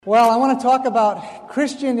Well, I want to talk about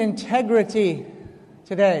Christian integrity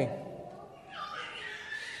today.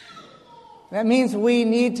 That means we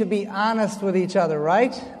need to be honest with each other,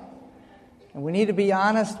 right? And we need to be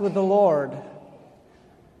honest with the Lord.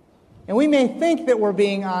 And we may think that we're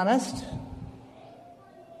being honest,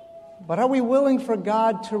 but are we willing for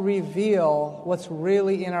God to reveal what's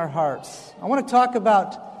really in our hearts? I want to talk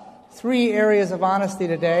about 3 areas of honesty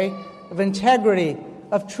today, of integrity,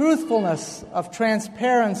 of truthfulness, of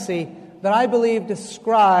transparency, that I believe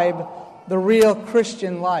describe the real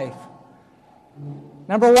Christian life.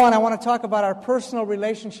 Number 1, I want to talk about our personal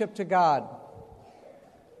relationship to God,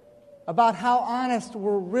 about how honest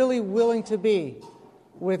we're really willing to be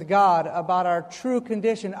with God about our true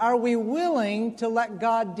condition. Are we willing to let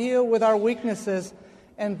God deal with our weaknesses,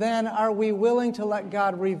 and then are we willing to let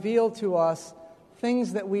God reveal to us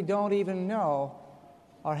things that we don't even know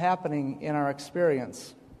are happening in our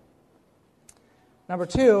experience? Number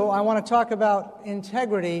 2, I want to talk about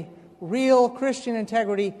integrity, real Christian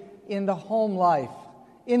integrity in the home life,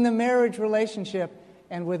 in the marriage relationship,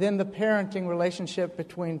 and within the parenting relationship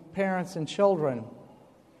between parents and children.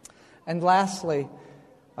 And lastly,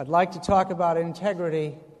 I'd like to talk about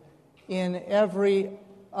integrity in every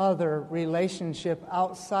other relationship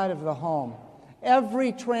outside of the home.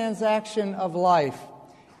 Every transaction of life,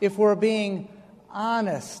 if we're being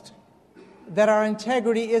honest, that our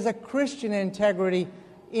integrity is a Christian integrity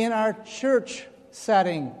in our church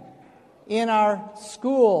setting, in our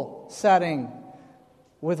school setting,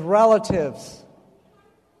 with relatives,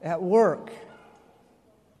 at work,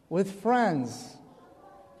 with friends.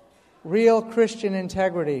 Real Christian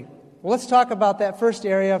integrity. Well, let's talk about that first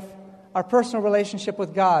area of our personal relationship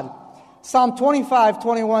with God. Psalm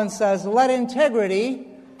 25:21 says, "Let integrity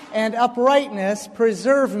and uprightness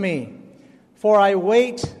preserve me, for I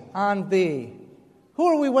wait on thee." Who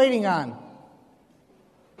are we waiting on?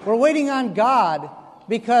 We're waiting on God,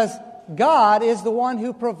 because God is the one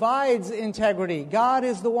who provides integrity. God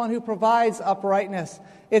is the one who provides uprightness.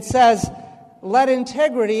 It says, "Let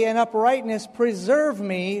integrity and uprightness preserve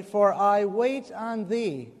me, for I wait on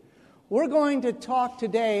thee." We're going to talk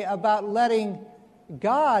today about letting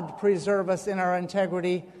God preserve us in our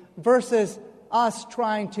integrity versus us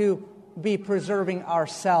trying to be preserving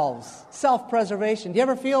ourselves. Self-preservation. Do you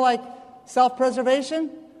ever feel like self-preservation?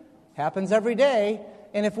 Happens every day.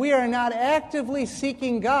 And if we are not actively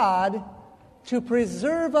seeking God to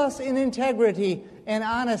preserve us in integrity and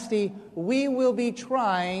honesty, we will be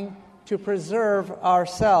trying to preserve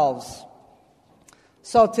ourselves.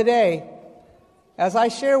 So today, as I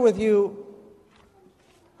share with you,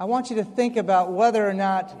 I want you to think about whether or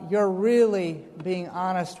not you're really being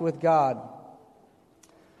honest with God.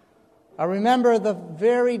 I remember the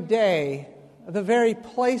very day, the very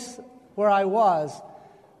place where I was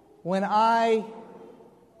when I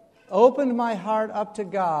opened my heart up to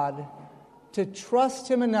God to trust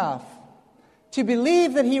Him enough to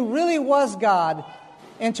believe that He really was God,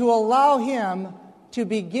 and to allow Him to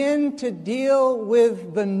begin to deal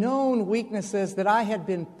with the known weaknesses that I had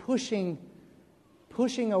been pushing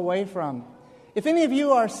away from. If any of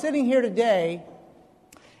you are sitting here today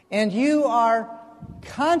and you are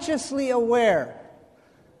consciously aware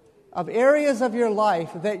of areas of your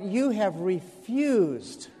life that you have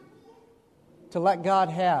refused to let God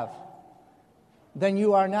have, then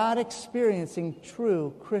you are not experiencing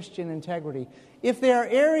true Christian integrity. If there are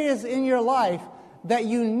areas in your life that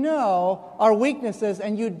you know are weaknesses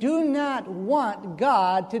and you do not want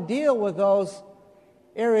God to deal with those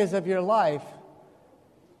areas of your life,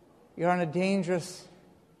 you're on a dangerous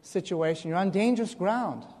situation. You're on dangerous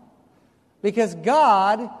ground. Because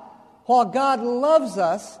God, while God loves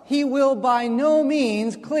us, He will by no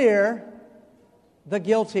means clear the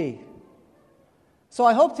guilty. So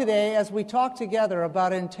I hope today, as we talk together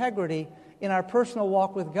about integrity in our personal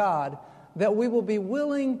walk with God, that we will be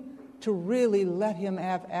willing to really let Him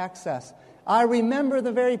have access. I remember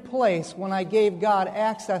the very place when I gave God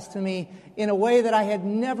access to me in a way that I had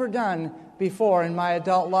never done before in my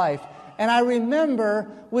adult life. And I remember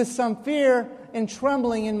with some fear and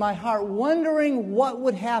trembling in my heart, wondering what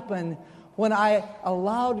would happen when I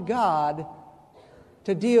allowed God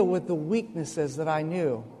to deal with the weaknesses that I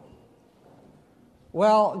knew.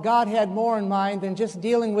 Well, God had more in mind than just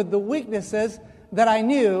dealing with the weaknesses that I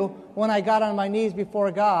knew when I got on my knees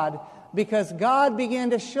before God, because God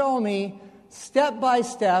began to show me step by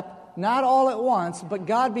step, not all at once, but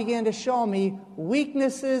God began to show me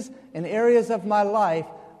weaknesses in areas of my life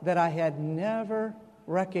that I had never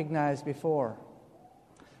recognized before.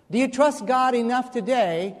 Do you trust God enough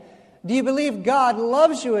today? Do you believe God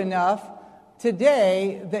loves you enough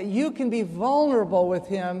today that you can be vulnerable with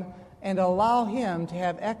Him and allow Him to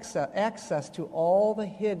have access to all the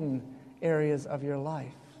hidden areas of your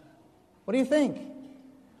life. What do you think?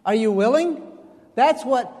 Are you willing? That's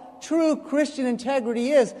what true Christian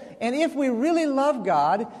integrity is. And if we really love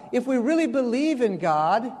God, if we really believe in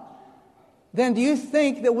God, then do you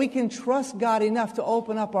think that we can trust God enough to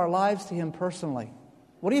open up our lives to Him personally?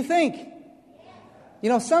 What do you think? You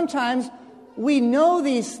know, sometimes we know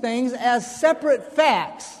these things as separate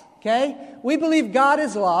facts, okay? We believe God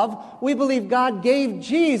is love. We believe God gave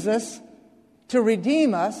Jesus to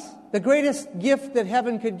redeem us, the greatest gift that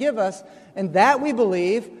heaven could give us, and that we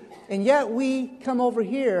believe, and yet we come over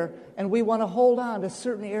here and we want to hold on to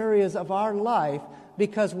certain areas of our life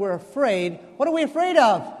because we're afraid. What are we afraid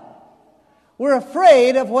of? We're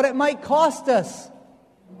afraid of what it might cost us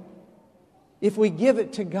if we give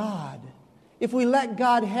it to God. If we let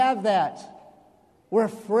God have that, we're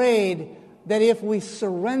afraid that if we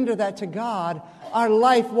surrender that to God, our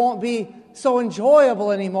life won't be so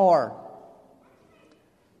enjoyable anymore.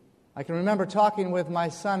 I can remember talking with my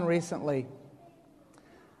son recently,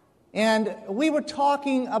 and we were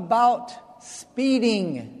talking about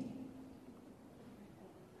speeding. You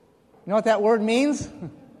know what that word means?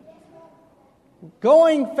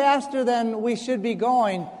 Going faster than we should be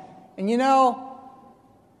going. And you know,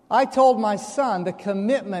 I told my son the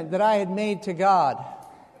commitment that I had made to God.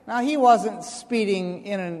 Now, he wasn't speeding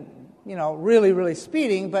really, really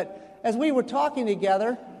speeding, but as we were talking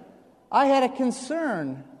together, I had a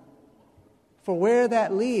concern for where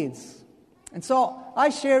that leads. And so I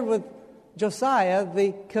shared with Josiah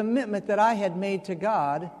the commitment that I had made to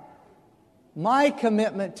God, my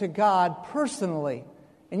commitment to God personally.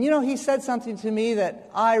 And you know, he said something to me that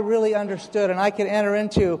I really understood and I could enter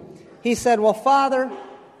into. He said, well, Father,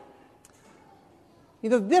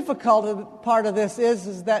 the difficult part of this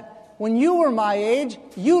is that when you were my age,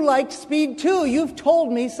 you liked speed too. You've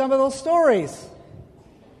told me some of those stories.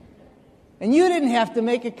 And you didn't have to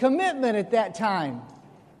make a commitment at that time.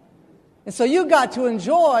 And so you got to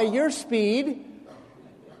enjoy your speed.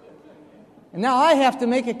 And now I have to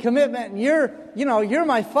make a commitment, and you're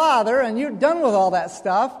my father, and you're done with all that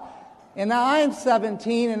stuff. And now I'm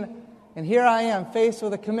 17, and here I am faced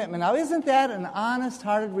with a commitment. Now, isn't that an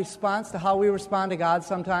honest-hearted response to how we respond to God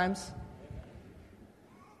sometimes?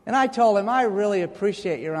 And I told him, I really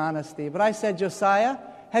appreciate your honesty. But I said, Josiah,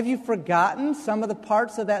 have you forgotten some of the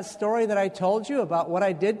parts of that story that I told you about what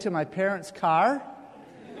I did to my parents' car?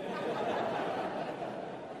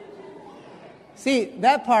 See,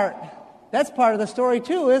 that's part of the story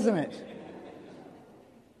too, isn't it?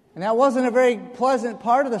 And that wasn't a very pleasant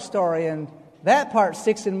part of the story, and that part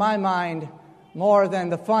sticks in my mind more than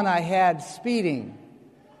the fun I had speeding.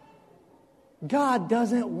 God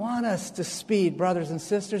doesn't want us to speed, brothers and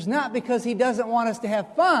sisters, not because He doesn't want us to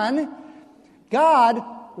have fun. God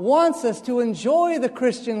wants us to enjoy the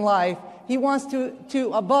Christian life. He wants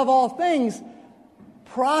to above all things,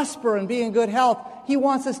 prosper and be in good health. He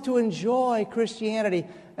wants us to enjoy Christianity.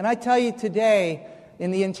 And I tell you today,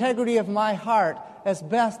 in the integrity of my heart, as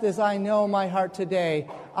best as I know my heart today,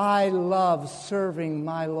 I love serving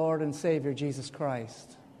my Lord and Savior, Jesus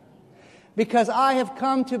Christ. Because I have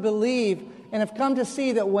come to believe and have come to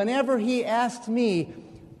see that whenever He asks me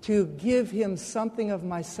to give Him something of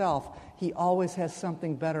myself, He always has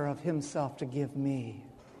something better of Himself to give me.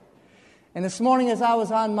 And this morning as I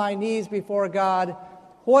was on my knees before God,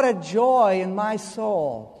 what a joy in my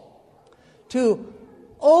soul to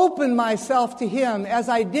open myself to Him as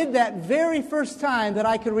I did that very first time that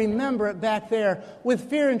I could remember it back there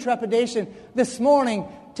with fear and trepidation. This morning,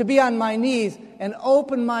 to be on my knees and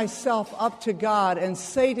open myself up to God and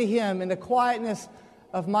say to Him in the quietness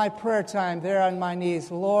of my prayer time there on my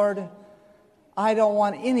knees, Lord, I don't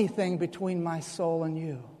want anything between my soul and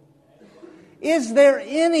You. Is there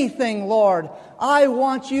anything, Lord? I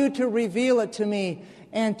want You to reveal it to me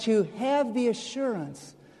and to have the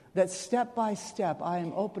assurance that step by step I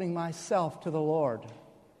am opening myself to the Lord.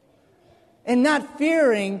 And not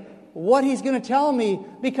fearing what He's going to tell me,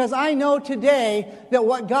 because I know today that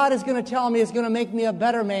what God is going to tell me is going to make me a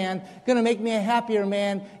better man, going to make me a happier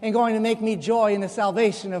man, and going to make me joy in the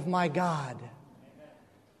salvation of my God.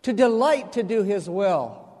 To delight to do His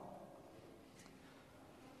will.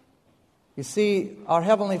 You see, our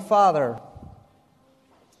Heavenly Father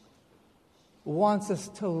wants us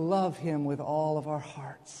to love Him with all of our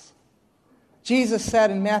hearts. Jesus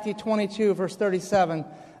said in Matthew 22, verse 37,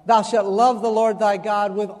 Thou shalt love the Lord thy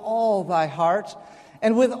God with all thy heart,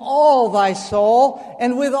 and with all thy soul,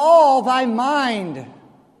 and with all thy mind.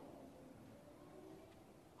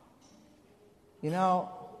 You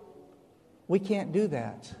know, we can't do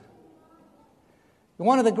that.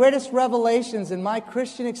 One of the greatest revelations in my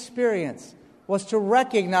Christian experience was to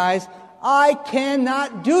recognize I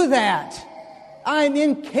cannot do that. I'm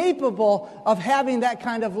incapable of having that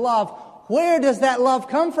kind of love. Where does that love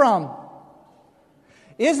come from?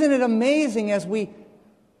 Isn't it amazing as we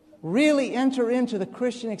really enter into the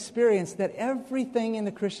Christian experience that everything in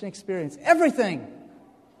the Christian experience, everything,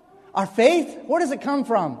 our faith, where does it come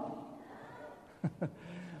from?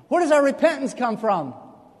 Where does our repentance come from?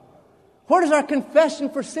 Where does our confession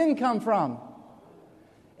for sin come from?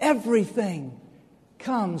 Everything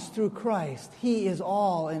comes through Christ. He is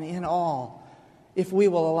all and in all, if we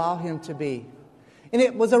will allow Him to be. And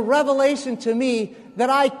it was a revelation to me that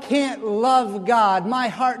I can't love God. My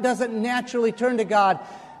heart doesn't naturally turn to God.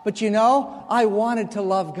 But you know, I wanted to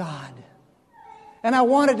love God. And I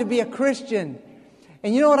wanted to be a Christian.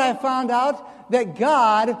 And you know what I found out? That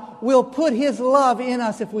God will put His love in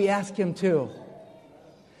us if we ask Him to.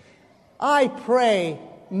 I pray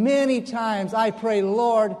many times,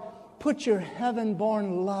 Lord, put your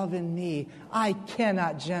heaven-born love in me. I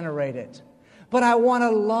cannot generate it. But I want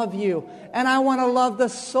to love you. And I want to love the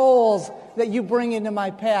souls that you bring into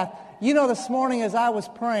my path. You know, this morning as I was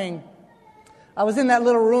praying, I was in that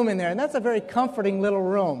little room in there. And that's a very comforting little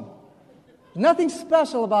room. Nothing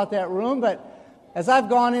special about that room, but as I've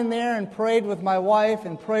gone in there and prayed with my wife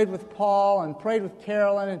and prayed with Paul and prayed with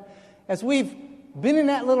Carolyn, and as we've been in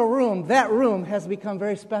that little room, that room has become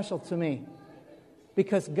very special to me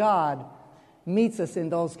because God meets us in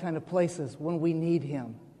those kind of places when we need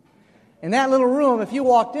Him. In that little room, if you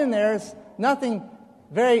walked in there, it's nothing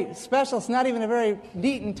very special. It's not even a very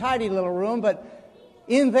neat and tidy little room, but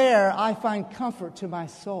in there I find comfort to my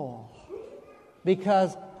soul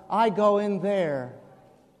because I go in there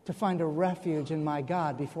to find a refuge in my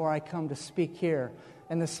God before I come to speak here.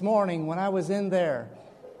 And this morning, when I was in there,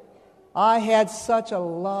 I had such a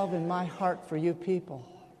love in my heart for you people.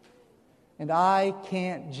 And I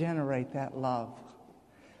can't generate that love.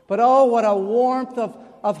 But oh, what a warmth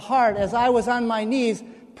of heart as I was on my knees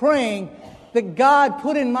praying that God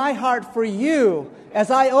put in my heart for you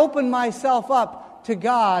as I opened myself up to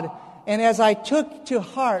God and as I took to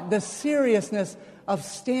heart the seriousness of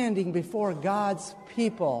standing before God's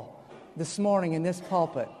people this morning in this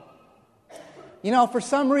pulpit. You know, for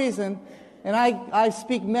some reason, and I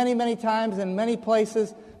speak many, many times in many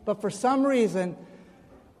places, but for some reason,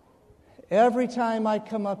 every time I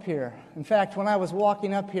come up here, in fact, when I was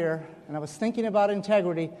walking up here and I was thinking about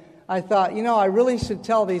integrity, I thought, you know, I really should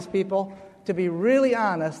tell these people, to be really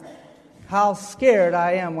honest, how scared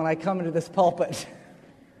I am when I come into this pulpit.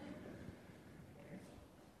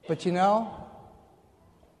 But you know,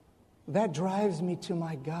 that drives me to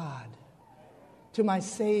my God, to my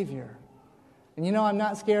Savior. And you know, I'm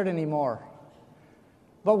not scared anymore.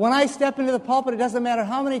 But when I step into the pulpit, it doesn't matter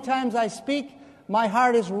how many times I speak, my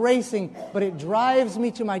heart is racing, but it drives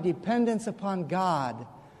me to my dependence upon God.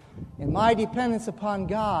 And my dependence upon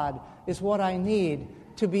God is what I need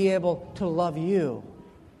to be able to love you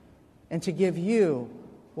and to give you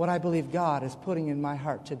what I believe God is putting in my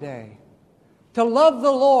heart today. To love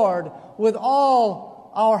the Lord with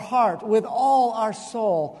all our heart, with all our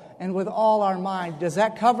soul, and with all our mind. Does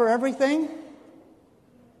that cover everything?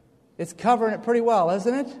 It's covering it pretty well,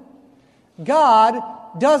 isn't it?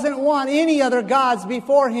 God doesn't want any other gods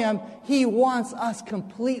before Him. He wants us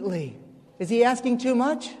completely. Is He asking too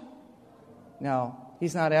much? No,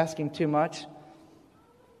 He's not asking too much.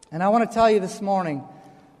 And I want to tell you this morning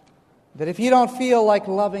that if you don't feel like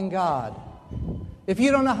loving God, if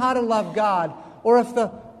you don't know how to love God, or if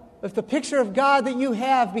the picture of God that you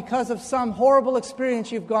have because of some horrible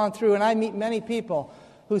experience you've gone through, and I meet many people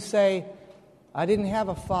who say, I didn't have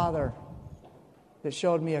a father that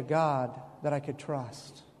showed me a God that I could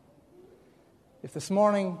trust. If this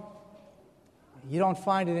morning you don't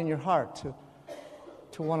find it in your heart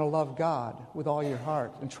to want to love God with all your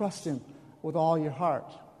heart and trust Him with all your heart,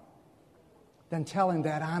 then tell Him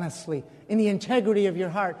that honestly, in the integrity of your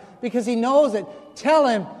heart, because He knows it. Tell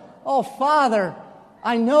Him, oh, Father,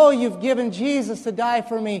 I know You've given Jesus to die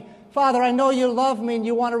for me. Father, I know You love me and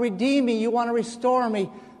You want to redeem me. You want to restore me.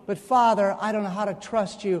 But Father, I don't know how to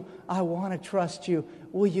trust You. I want to trust You.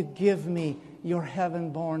 Will You give me Your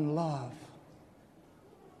heaven-born love?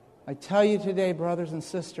 I tell you today, brothers and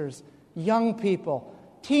sisters, young people,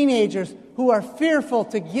 teenagers who are fearful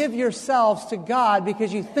to give yourselves to God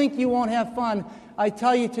because you think you won't have fun, I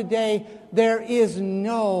tell you today, there is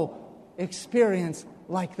no experience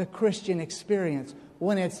like the Christian experience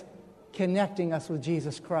when it's connecting us with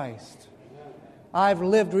Jesus Christ. I've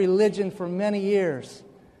lived religion for many years.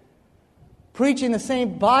 preaching the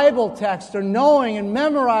same Bible text or knowing and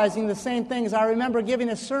memorizing the same things. I remember giving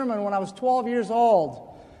a sermon when I was 12 years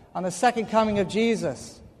old on the second coming of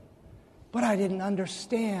Jesus. But I didn't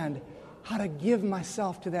understand how to give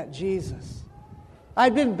myself to that Jesus.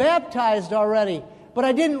 I'd been baptized already, but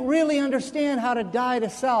I didn't really understand how to die to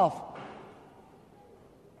self.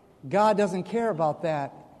 God doesn't care about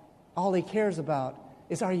that. All He cares about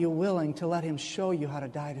is, are you willing to let Him show you how to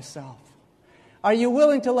die to self? Are you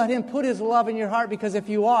willing to let Him put His love in your heart? Because if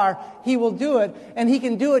you are, He will do it, and He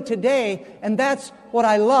can do it today, and that's what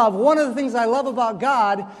I love. One of the things I love about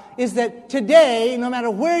God is that today, no matter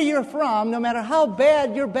where you're from, no matter how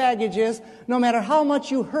bad your baggage is, no matter how much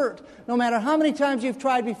you hurt, no matter how many times you've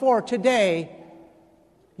tried before, today,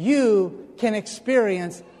 you can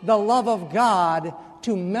experience the love of God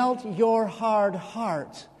to melt your hard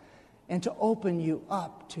heart and to open you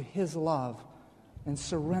up to His love and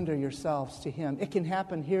surrender yourselves to Him. It can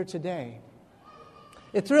happen here today.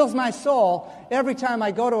 It thrills my soul every time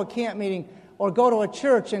I go to a camp meeting or go to a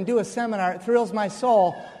church and do a seminar. It thrills my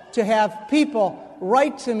soul to have people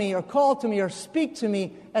write to me or call to me or speak to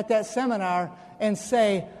me at that seminar and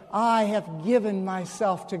say, I have given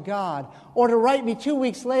myself to God. Or to write me 2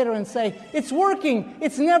 weeks later and say, it's working.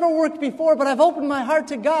 It's never worked before, but I've opened my heart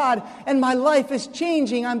to God and my life is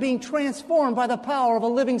changing. I'm being transformed by the power of a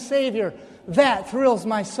living Savior. That thrills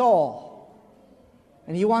my soul.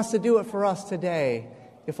 And He wants to do it for us today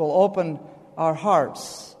if we'll open our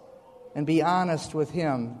hearts and be honest with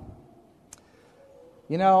Him.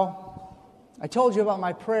 You know, I told you about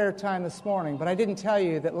my prayer time this morning, but I didn't tell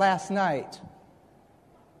you that last night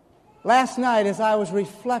as I was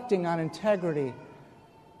reflecting on integrity,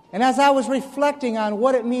 and as I was reflecting on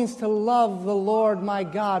what it means to love the Lord my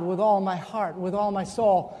God with all my heart, with all my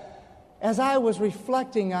soul, as I was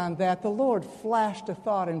reflecting on that, the Lord flashed a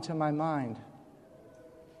thought into my mind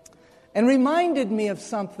and reminded me of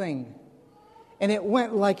something, and it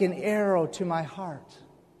went like an arrow to my heart.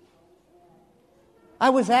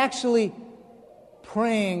 I was actually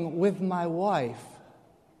praying with my wife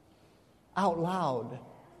out loud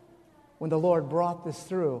when the Lord brought this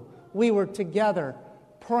through. We were together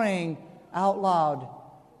praying out loud.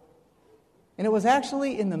 And it was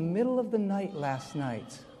actually in the middle of the night last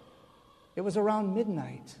night. It was around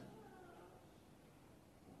midnight.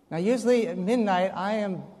 Now, usually at midnight, I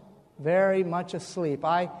am very much asleep.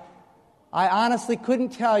 I honestly couldn't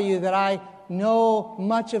tell you that I know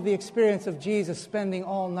much of the experience of Jesus spending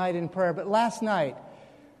all night in prayer. But last night,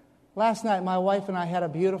 my wife and I had a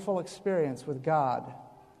beautiful experience with God.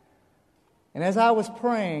 And as I was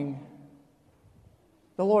praying,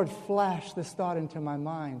 the Lord flashed this thought into my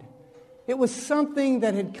mind. It was something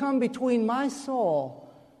that had come between my soul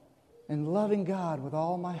and loving God with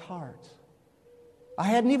all my heart. I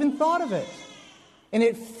hadn't even thought of it. And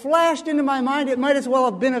it flashed into my mind. It might as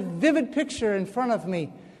well have been a vivid picture in front of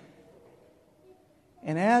me.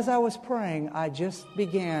 And as I was praying, I just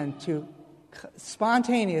began to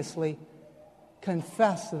spontaneously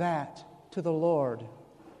confess that to the Lord.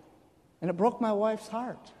 And it broke my wife's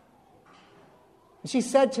heart. And she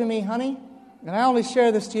said to me, honey, and I only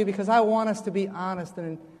share this to you because I want us to be honest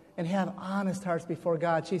and have honest hearts before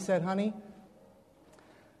God. She said, honey,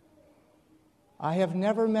 I have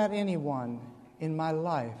never met anyone in my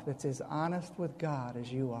life that's as honest with God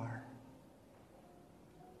as you are.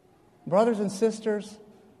 Brothers and sisters,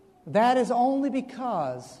 that is only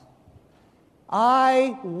because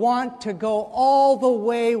I want to go all the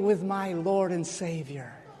way with my Lord and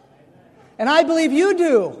Savior. And I believe you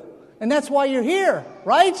do. And that's why you're here,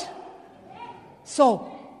 right?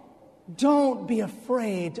 So, don't be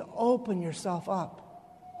afraid to open yourself up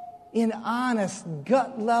in honest,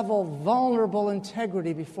 gut-level, vulnerable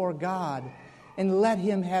integrity before God and let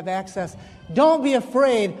Him have access. Don't be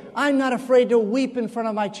afraid. I'm not afraid to weep in front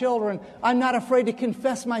of my children. I'm not afraid to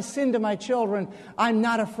confess my sin to my children. I'm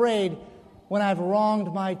not afraid when I've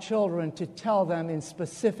wronged my children to tell them in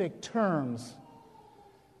specific terms.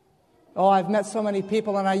 Oh, I've met so many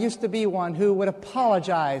people, and I used to be one who would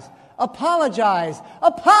apologize. Apologize.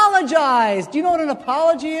 Apologize. Do you know what an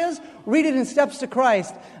apology is? Read it in Steps to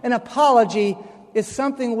Christ. An apology is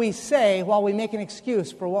something we say while we make an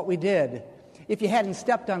excuse for what we did. If you hadn't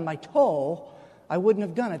stepped on my toe, I wouldn't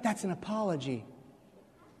have done it. That's an apology.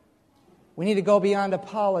 We need to go beyond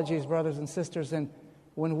apologies, brothers and sisters, and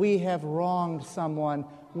when we have wronged someone,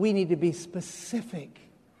 we need to be specific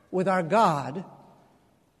with our God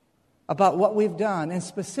about what we've done, and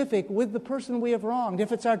specific with the person we have wronged.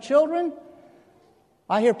 If it's our children,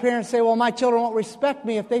 I hear parents say, well, my children won't respect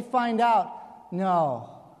me if they find out. No.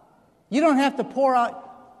 You don't have to pour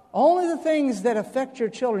out Only the things that affect your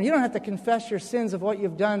children. You don't have to confess your sins of what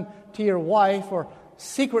you've done to your wife or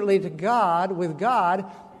secretly to God, with God,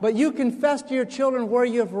 but you confess to your children where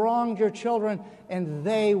you have wronged your children, and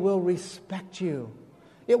they will respect you.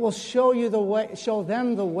 It will show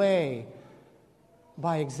them the way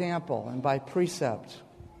by example and by precept.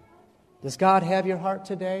 Does God have your heart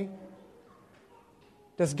today?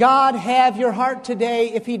 Does God have your heart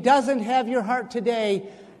today? If He doesn't have your heart today,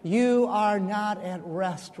 you are not at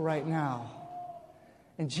rest right now.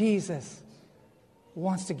 And Jesus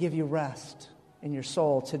wants to give you rest in your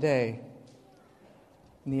soul today,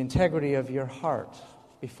 in the integrity of your heart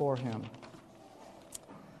before Him.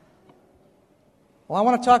 Well, I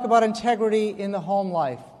want to talk about integrity in the home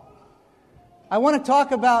life. I want to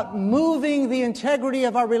talk about moving the integrity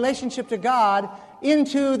of our relationship to God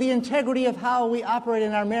into the integrity of how we operate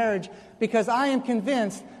in our marriage, because I am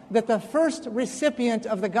convinced that the first recipient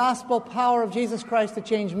of the gospel power of Jesus Christ to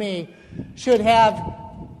change me should have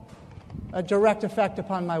a direct effect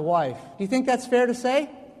upon my wife. Do you think that's fair to say?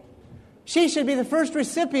 She should be the first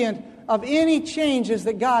recipient of any changes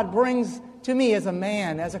that God brings to me as a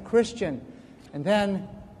man, as a Christian, and then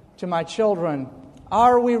to my children.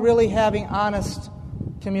 Are we really having honest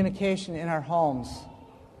communication in our homes,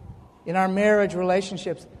 in our marriage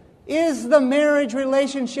relationships? Is the marriage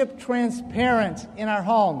relationship transparent in our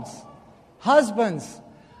homes? Husbands,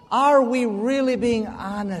 are we really being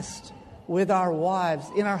honest with our wives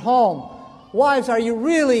in our home? Wives, are you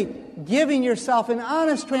really giving yourself in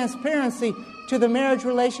honest transparency to the marriage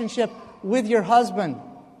relationship with your husband?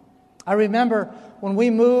 I remember when we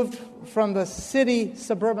moved from the city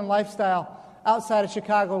suburban lifestyle outside of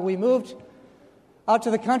Chicago, we moved out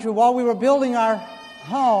to the country. While we were building our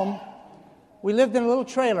home, we lived in a little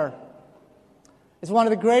trailer. It's one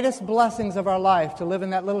of the greatest blessings of our life to live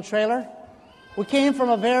in that little trailer. We came from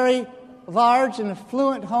a very large and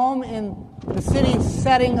affluent home in the city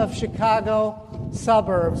setting of Chicago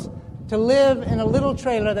suburbs to live in a little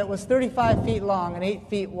trailer that was 35 feet long and 8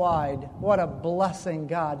 feet wide. What a blessing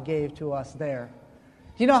God gave to us there.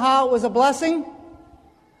 Do you know how it was a blessing?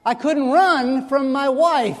 I couldn't run from my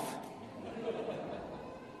wife.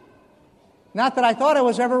 Not that I thought I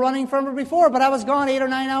was ever running from her before, but I was gone 8 or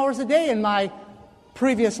 9 hours a day in my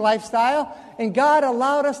previous lifestyle, and God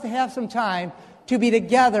allowed us to have some time to be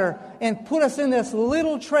together and put us in this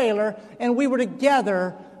little trailer, and we were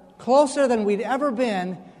together closer than we'd ever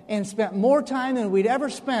been and spent more time than we'd ever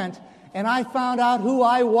spent, and I found out who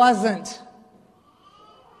I wasn't.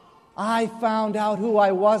 I found out who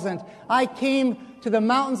I wasn't. I came to the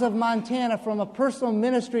mountains of Montana from a personal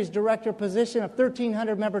ministries director position of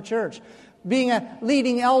 1,300-member church, being a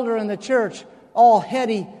leading elder in the church, all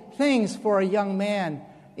heady things for a young man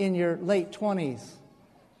in your late 20s.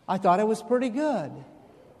 I thought it was pretty good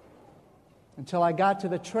until I got to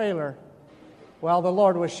the trailer. Well, the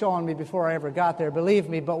Lord was showing me before I ever got there, believe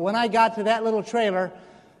me. But when I got to that little trailer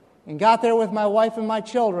and got there with my wife and my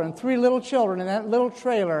children, 3 little children in that little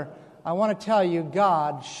trailer, I want to tell you,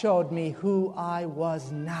 God showed me who I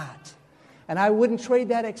was not. And I wouldn't trade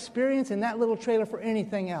that experience in that little trailer for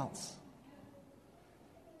anything else.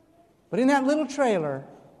 But in that little trailer,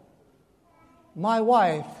 my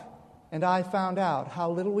wife and I found out how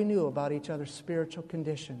little we knew about each other's spiritual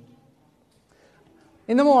condition.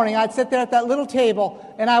 In the morning, I'd sit there at that little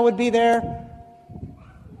table, and I would be there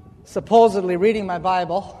supposedly reading my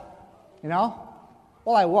Bible, you know.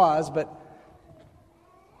 Well, I was, but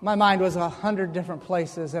my mind was 100 different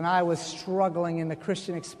places, and I was struggling in the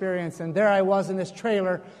Christian experience. And there I was in this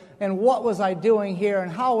trailer, and what was I doing here,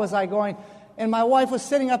 and how was I going? And my wife was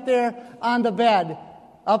sitting up there on the bed,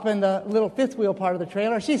 up in the little fifth wheel part of the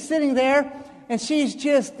trailer. She's sitting there, and she's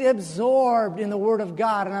just absorbed in the Word of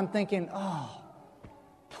God. And I'm thinking, oh,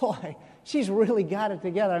 boy, she's really got it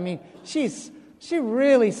together. I mean, she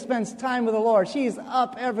really spends time with the Lord. She's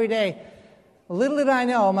up every day. Little did I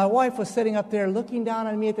know, my wife was sitting up there looking down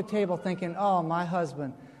on me at the table thinking, oh, my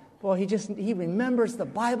husband, boy, he remembers the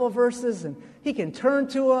Bible verses, and he can turn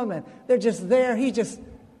to them, and they're just there. He just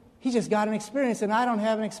got an experience, and I don't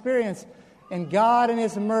have an experience. And God in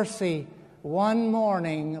His mercy, one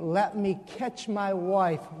morning, let me catch my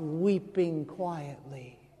wife weeping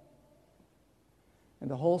quietly.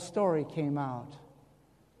 And the whole story came out.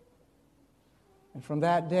 And from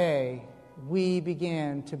that day, we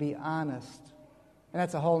began to be honest. And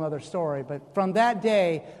that's a whole other story. But from that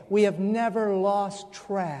day, we have never lost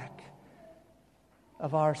track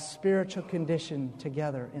of our spiritual condition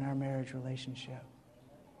together in our marriage relationship.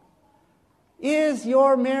 Is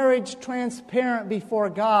your marriage transparent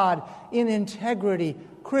before God in integrity,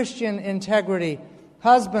 Christian integrity?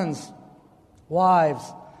 Husbands, wives,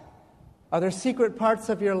 Are there secret parts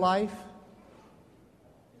of your life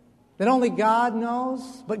that only God knows,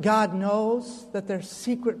 but God knows that there's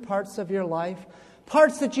secret parts of your life?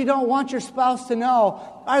 Parts that you don't want your spouse to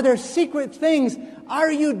know. Are there secret things?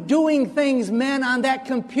 Are you doing things, men, on that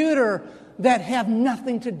computer that have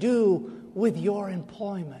nothing to do with your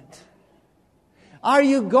employment? Are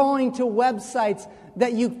you going to websites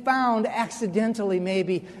that you found accidentally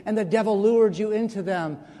maybe and the devil lured you into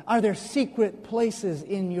them? Are there secret places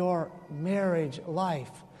in your marriage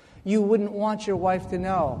life you wouldn't want your wife to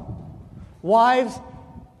know? Wives,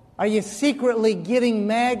 are you secretly getting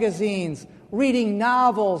magazines, reading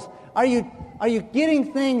novels? Are you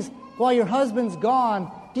getting things while your husband's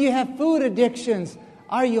gone? Do you have food addictions?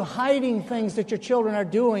 Are you hiding things that your children are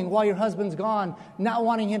doing while your husband's gone, not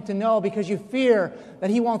wanting him to know because you fear that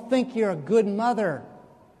he won't think you're a good mother?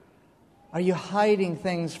 Are you hiding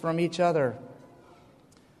things from each other?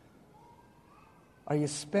 Are you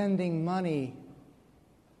spending money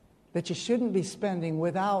that you shouldn't be spending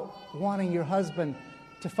without wanting your husband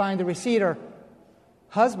to find the receipt? Or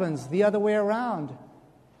husbands, the other way around.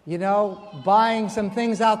 You know, buying some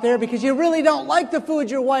things out there because you really don't like the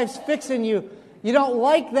food your wife's fixing you. You don't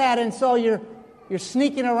like that, and so you're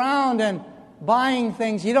sneaking around and buying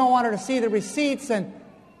things. You don't want her to see the receipts, and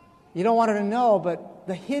you don't want her to know, but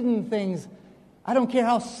the hidden things, I don't care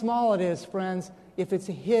how small it is, friends, if it's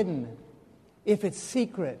hidden, if it's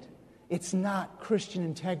secret, it's not Christian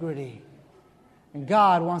integrity. And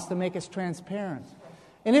God wants to make us transparent.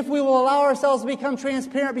 And if we will allow ourselves to become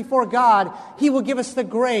transparent before God, He will give us the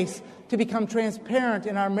grace to become transparent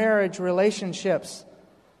in our marriage relationships.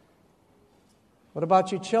 What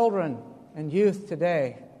about you children and youth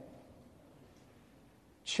today?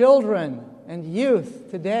 Children and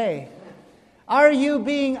youth today, are you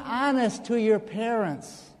being honest to your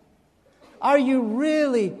parents? Are you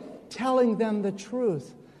really telling them the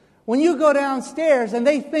truth? When you go downstairs and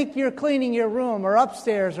they think you're cleaning your room or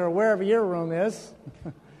upstairs or wherever your room is,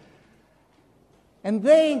 and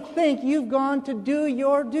they think you've gone to do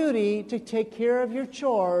your duty to take care of your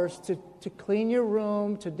chores, to clean your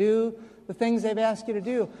room, to do the things they've asked you to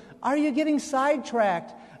do, are you getting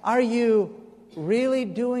sidetracked? Are you really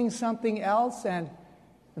doing something else? And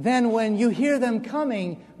then when you hear them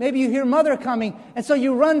coming, maybe you hear mother coming, and so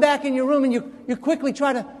you run back in your room and you quickly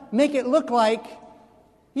try to make it look like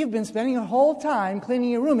you've been spending a whole time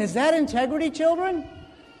cleaning your room. Is that integrity, children?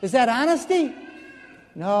 Is that honesty?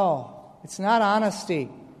 No, it's not honesty.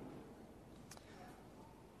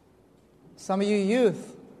 Some of you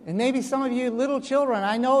youth, and maybe some of you little children,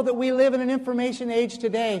 I know that we live in an information age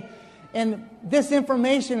today, and this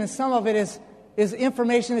information, and some of it is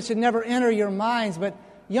information that should never enter your minds, but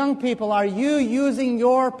young people, are you using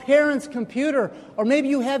your parents' computer? Or maybe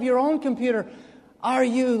you have your own computer. Are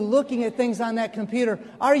you looking at things on that computer?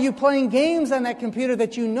 Are you playing games on that computer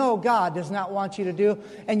that you know God does not want you to do?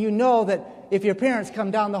 And you know that if your parents come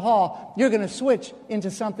down the hall, you're going to switch into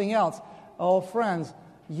something else. Oh, friends,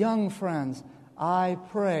 young friends, I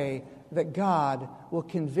pray that God will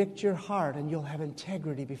convict your heart and you'll have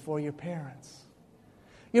integrity before your parents.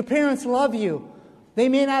 Your parents love you. They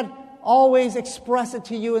may not always express it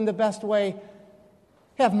to you in the best way.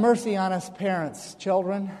 Have mercy on us parents,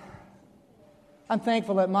 children. I'm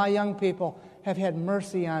thankful that my young people have had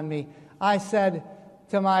mercy on me. I said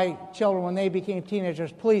to my children when they became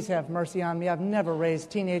teenagers, please have mercy on me. I've never raised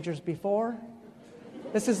teenagers before.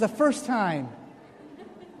 This is the first time.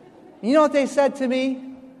 You know what they said to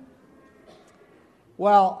me?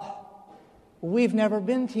 Well, we've never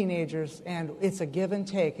been teenagers, and it's a give and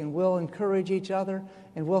take, and we'll encourage each other,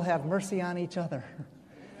 and we'll have mercy on each other.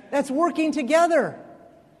 That's working together.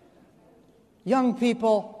 Young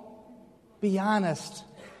people, be honest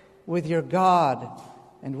with your God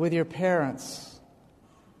and with your parents.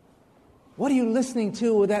 What are you listening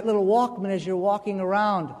to with that little Walkman as you're walking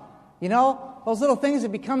around? You know, those little things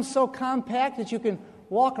that become so compact that you can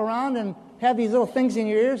walk around and have these little things in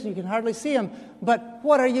your ears and you can hardly see them. But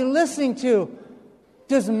what are you listening to?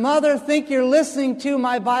 Does mother think you're listening to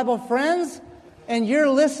My Bible Friends and you're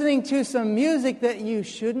listening to some music that you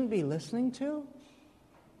shouldn't be listening to?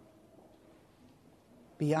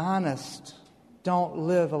 Be honest. Don't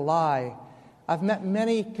live a lie. I've met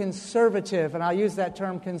many conservative, and I'll use that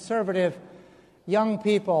term conservative, young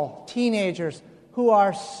people, teenagers, who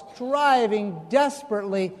are striving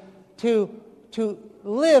desperately to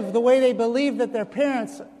live the way they believe that their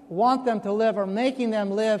parents want them to live or making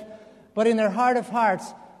them live, but in their heart of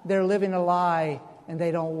hearts, they're living a lie and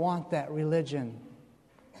they don't want that religion.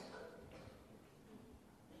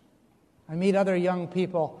 I meet other young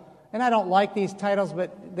people, and I don't like these titles,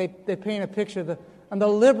 but they paint a picture. on the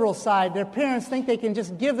liberal side. Their parents think they can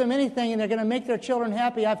just give them anything and they're going to make their children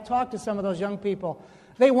happy. I've talked to some of those young people.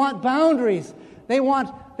 They want boundaries. They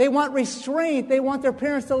want restraint. They want their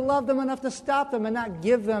parents to love them enough to stop them and not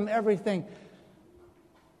give them everything.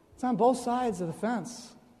 It's on both sides of the fence.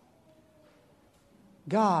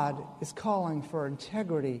 God is calling for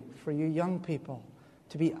integrity for you young people,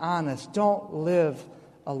 to be honest. Don't live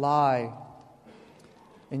a lie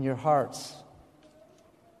in your hearts.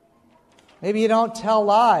 Maybe you don't tell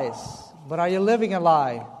lies, but are you living a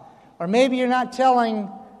lie? Or maybe you're not telling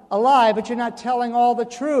a lie, but you're not telling all the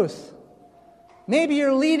truth. Maybe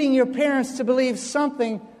you're leading your parents to believe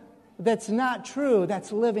something that's not true,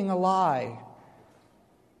 that's living a lie.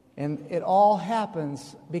 And it all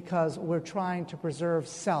happens because we're trying to preserve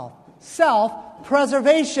self.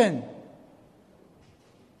 Self-preservation.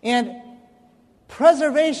 And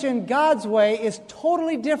preservation God's way is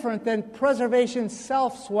totally different than preservation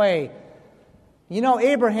self's way. You know,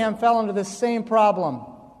 Abraham fell into the same problem.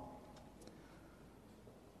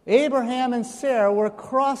 Abraham and Sarah were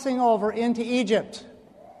crossing over into Egypt.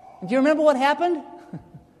 Do you remember what happened?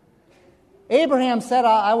 Abraham said,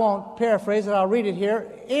 I won't paraphrase it, I'll read it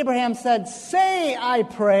here. Abraham said, "Say, I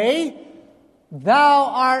pray, thou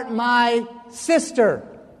art my sister."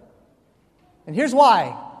 And here's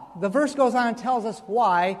why. The verse goes on and tells us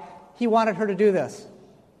why he wanted her to do this.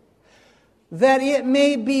 "That it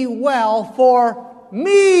may be well for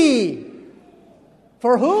me."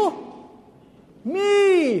 For who?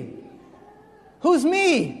 Me. Who's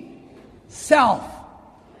me? Self.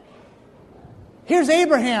 Here's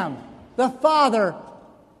Abraham, the father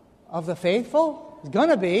of the faithful. He's going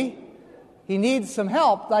to be. He needs some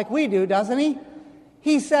help like we do, doesn't he?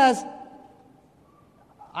 He says,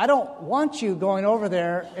 I don't want you going over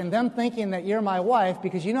there and them thinking that you're my wife,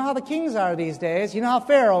 because you know how the kings are these days. You know how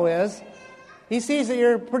Pharaoh is. He sees that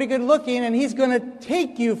you're pretty good looking and he's going to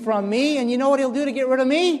take you from me, and you know what he'll do to get rid of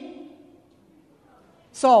me?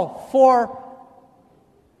 So, for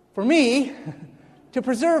me, to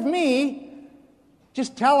preserve me,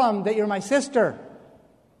 just tell him that you're my sister.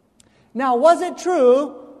 Now, was it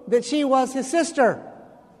true that she was his sister?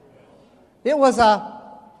 It was a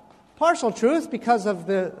partial truth because of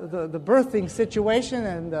the birthing situation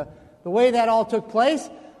and the way that all took place.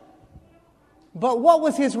 But what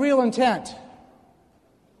was his real intent?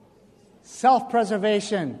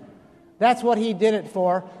 Self-preservation. That's what he did it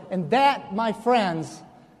for. And that, my friends,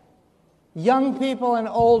 young people and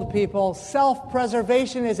old people,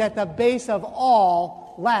 self-preservation is at the base of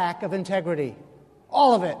all lack of integrity.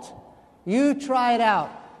 All of it. You try it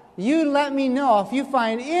out. You let me know if you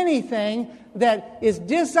find anything that is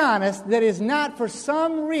dishonest, that is not for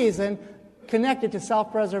some reason connected to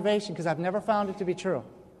self-preservation, because I've never found it to be true.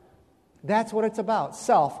 That's what it's about,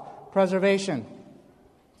 self-preservation.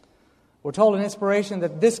 We're told in Inspiration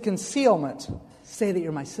that this concealment, say that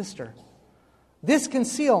you're my sister, this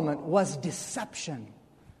concealment was deception.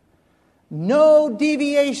 No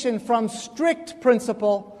deviation from strict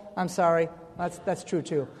principle. I'm sorry, that's true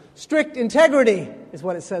too. Strict integrity is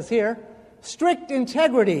what it says here. Strict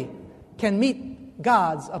integrity can meet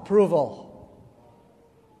God's approval.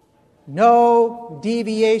 No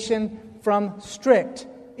deviation from strict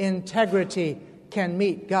integrity can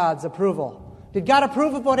meet God's approval. Did God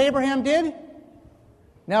approve of what Abraham did?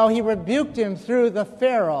 No, he rebuked him through the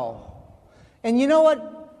Pharaoh. And you know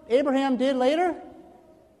what Abraham did later?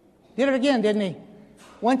 Did it again, didn't he?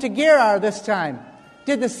 Went to Gerar this time.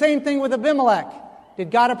 Did the same thing with Abimelech. Did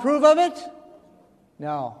God approve of it?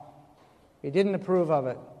 No. He didn't approve of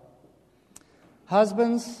it.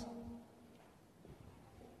 Husbands,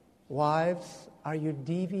 wives, are you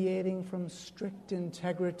deviating from strict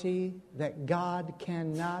integrity that God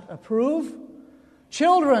cannot approve?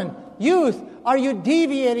 Children, youth, are you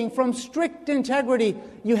deviating from strict integrity?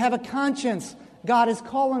 You have a conscience. God is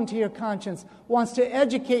calling to your conscience, wants to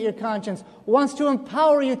educate your conscience, wants to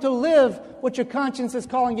empower you to live what your conscience is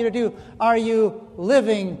calling you to do. Are you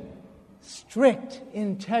living strict,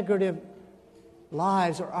 integrative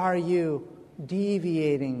lives, or are you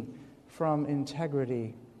deviating from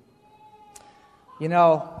integrity? You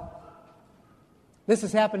know, this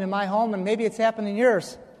has happened in my home, and maybe it's happened in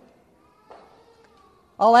yours.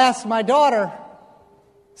 I'll ask my daughter,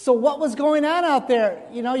 so what was going on out there?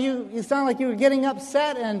 You know, you sound like you were getting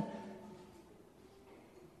upset, and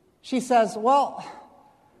she says, well,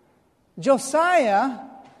 Josiah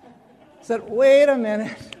said, wait a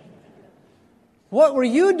minute. What were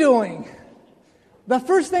you doing? The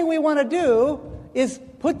first thing we want to do is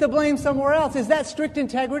put the blame somewhere else. Is that strict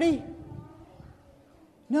integrity?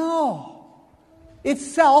 No. It's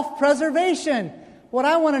self-preservation. What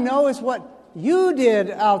I want to know is what you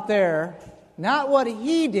did out there Not what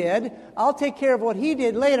he did. I'll take care of what he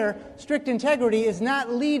did later. Strict integrity is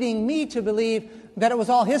not leading me to believe that it was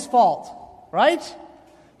all his fault. Right?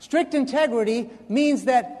 Strict integrity means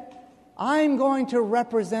that I'm going to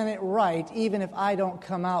represent it right even if I don't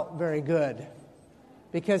come out very good.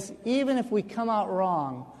 Because even if we come out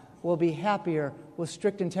wrong, we'll be happier with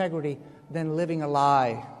strict integrity than living a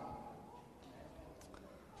lie.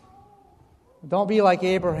 Don't be like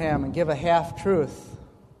Abraham and give a half-truth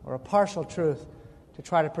or a partial truth to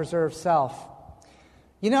try to preserve self.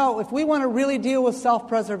 You know, if we want to really deal with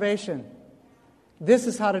self-preservation, this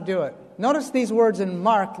is how to do it. Notice these words in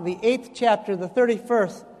Mark, the 8th chapter, the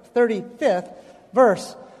 35th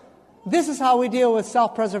verse. This is how we deal with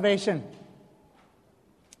self-preservation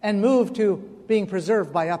and move to being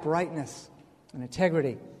preserved by uprightness and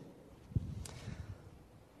integrity.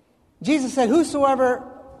 Jesus said, whosoever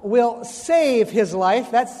will save his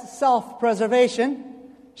life, that's self-preservation,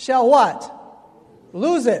 shall what?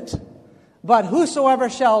 Lose it. But whosoever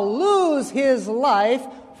shall lose his life,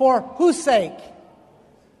 for whose sake?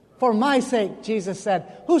 For my sake, Jesus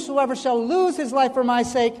said. Whosoever shall lose his life for my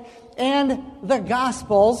sake and the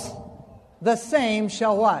gospel's, the same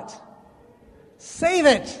shall what? Save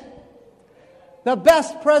it. The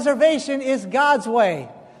best preservation is God's way.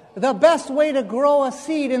 The best way to grow a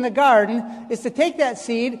seed in the garden is to take that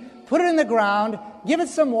seed, put it in the ground, give it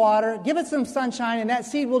some water, give it some sunshine, and that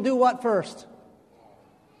seed will do what first?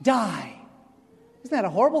 Die. Isn't that a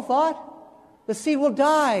horrible thought? The seed will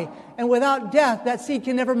die, and without death, that seed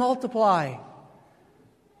can never multiply.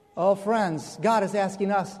 Oh, friends, God is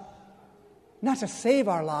asking us not to save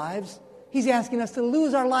our lives. He's asking us to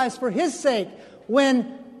lose our lives for His sake.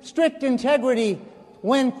 When strict integrity,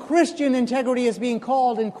 when Christian integrity is being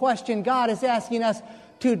called in question, God is asking us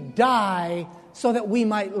to die so that we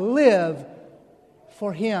might live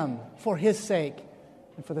for Him, for His sake,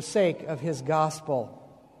 and for the sake of His gospel.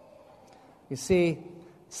 You see,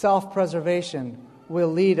 self-preservation will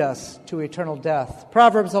lead us to eternal death.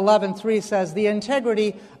 Proverbs 11:3 says, "The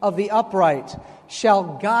integrity of the upright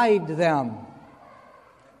shall guide them."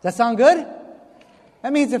 Does that sound good?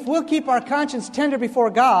 That means if we'll keep our conscience tender before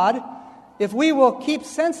God, if we will keep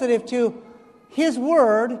sensitive to His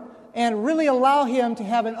Word and really allow Him to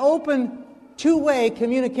have an open, two-way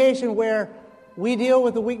communication where we deal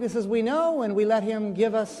with the weaknesses we know and we let Him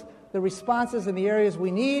give us the responses in the areas we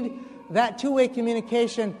need, that two-way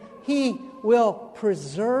communication, He will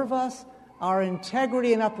preserve us. Our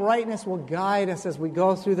integrity and uprightness will guide us as we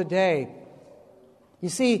go through the day. You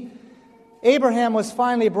see, Abraham was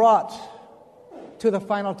finally brought to the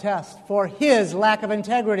final test for his lack of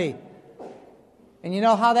integrity. And you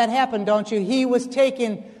know how that happened, don't you? He was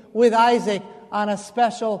taken with Isaac on a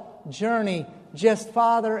special journey, just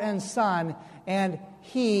father and son, and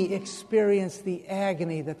he experienced the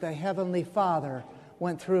agony that the Heavenly Father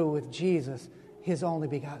went through with Jesus, His only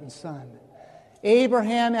begotten Son.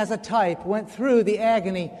 Abraham, as a type, went through the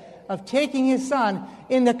agony of taking his son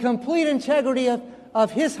in the complete integrity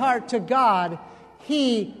of his heart to God.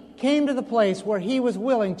 He came to the place where he was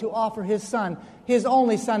willing to offer his son, his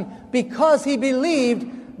only son, because he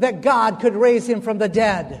believed that God could raise him from the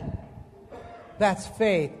dead. That's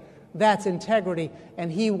faith. That's integrity.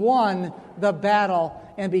 And he won the battle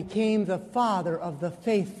and became the father of the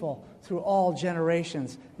faithful through all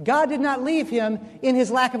generations. God did not leave him in his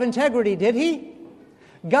lack of integrity, did He?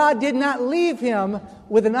 God did not leave him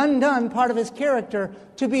with an undone part of his character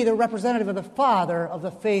to be the representative of the father of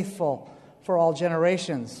the faithful for all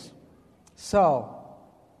generations. So,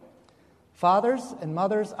 fathers and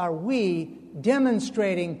mothers, are we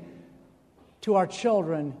demonstrating to our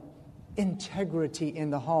children integrity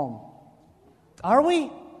in the home? Are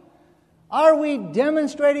we? Are we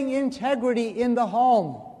demonstrating integrity in the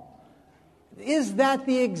home? Is that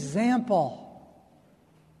the example?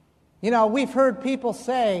 You know, we've heard people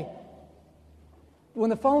say, when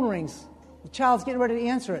the phone rings, the child's getting ready to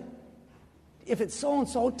answer it, if it's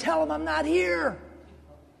so-and-so, tell them I'm not here.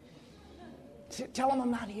 Tell them I'm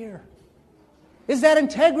not here. Is that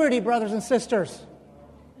integrity, brothers and sisters?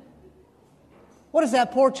 What does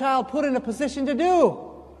that poor child put in a position to do?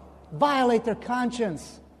 Violate their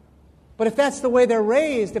conscience. But if that's the way they're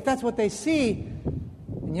raised, if that's what they see,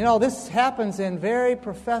 and you know, this happens in very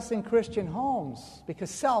professing Christian homes because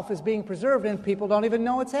self is being preserved and people don't even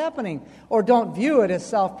know it's happening or don't view it as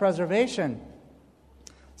self-preservation.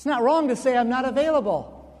 It's not wrong to say I'm not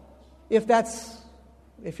available. If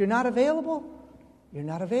you're not available, you're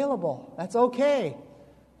not available. That's okay.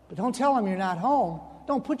 But don't tell them you're not home.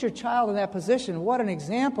 Don't put your child in that position. What an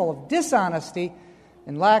example of dishonesty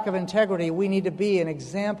and lack of integrity. We need to be an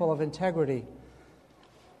example of integrity.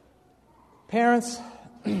 Parents,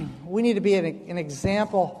 we need to be an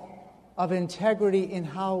example of integrity in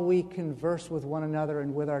how we converse with one another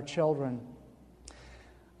and with our children.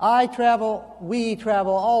 We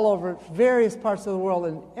travel all over various parts of the world,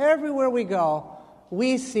 and everywhere we go,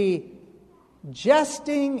 we see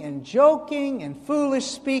jesting and joking and foolish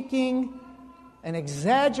speaking and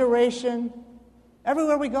exaggeration.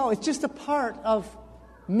 Everywhere we go, it's just a part of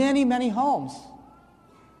many, many homes.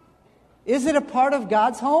 Is it a part of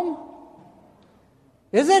God's home?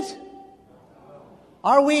 Is it?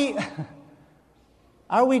 Are we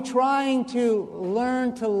trying to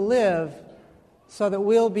learn to live so that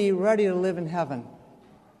we'll be ready to live in heaven?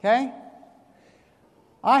 Okay?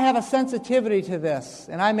 I have a sensitivity to this,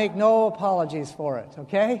 and I make no apologies for it,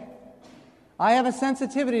 okay? I have a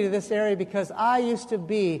sensitivity to this area because I used to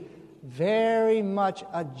be very much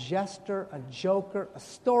a jester, a joker, a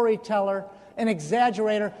storyteller, an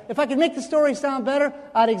exaggerator. If I could make the story sound better,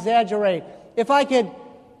 I'd exaggerate. If I could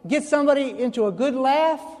get somebody into a good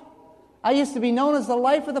laugh, I used to be known as the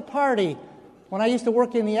life of the party. When I used to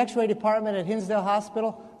work in the x-ray department at Hinsdale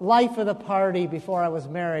Hospital, life of the party before I was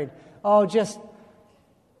married. Oh,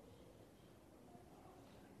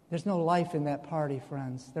 there's no life in that party,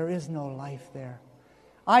 friends. There is no life there.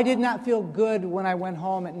 I did not feel good when I went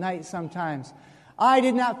home at night sometimes. I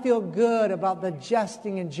did not feel good about the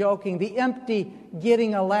jesting and joking, the empty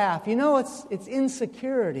getting a laugh. You know, it's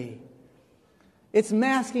insecurity. It's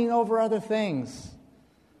masking over other things.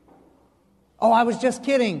 Oh, I was just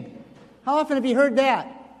kidding. How often have you heard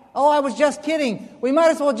that? Oh, I was just kidding. We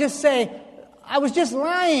might as well just say, I was just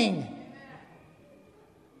lying.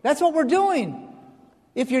 That's what we're doing.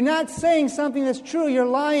 If you're not saying something that's true, you're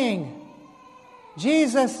lying.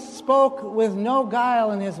 Jesus spoke with no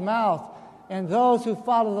guile in his mouth, and those who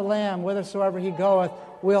follow the Lamb, whithersoever he goeth,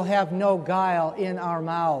 will have no guile in our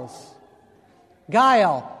mouths.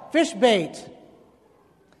 Guile, fish bait,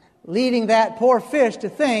 leading that poor fish to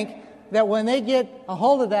think that when they get a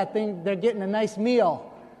hold of that thing, they're getting a nice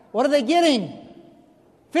meal. What are they getting?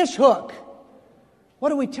 Fish hook.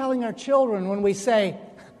 What are we telling our children when we say,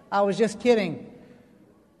 I was just kidding?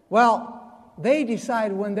 Well, they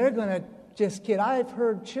decide when they're going to just kid. I've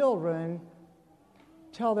heard children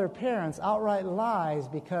tell their parents outright lies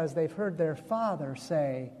because they've heard their father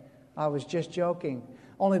say, I was just joking.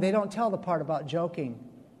 Only they don't tell the part about joking.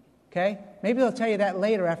 Okay? Maybe they'll tell you that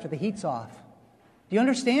later after the heat's off. Do you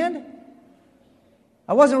understand?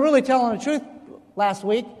 I wasn't really telling the truth last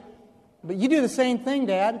week, but you do the same thing,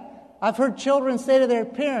 Dad. I've heard children say to their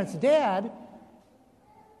parents, Dad,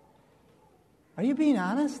 are you being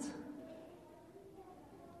honest?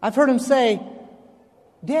 I've heard them say,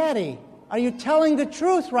 Daddy, are you telling the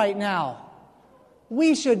truth right now?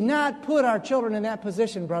 We should not put our children in that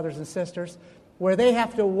position, brothers and sisters, where they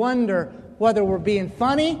have to wonder whether we're being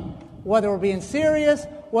funny, whether we're being serious,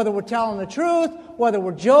 whether we're telling the truth, whether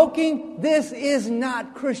we're joking. This is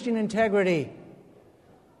not Christian integrity.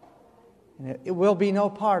 And it will be no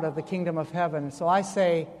part of the kingdom of heaven. So I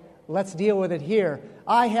say, let's deal with it here.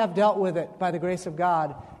 I have dealt with it by the grace of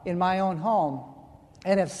God in my own home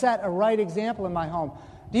and have set a right example in my home.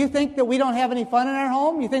 Do you think that we don't have any fun in our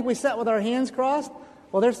home? You think we sit with our hands crossed?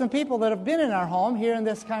 Well, there's some people that have been in our home here in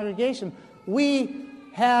this congregation. We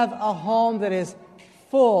have a home that is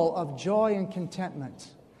full of joy and contentment.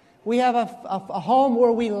 We have a home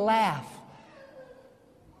where we laugh,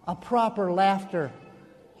 a proper laughter.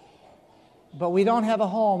 But we don't have a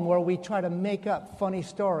home where we try to make up funny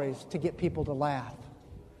stories to get people to laugh.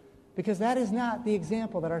 Because that is not the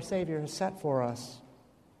example that our Savior has set for us.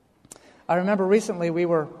 I remember recently we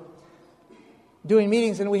were doing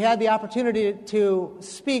meetings and we had the opportunity to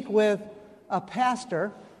speak with a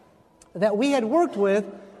pastor that we had worked with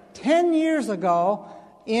 10 years ago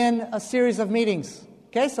in a series of meetings.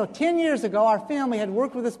 Okay, so 10 years ago our family had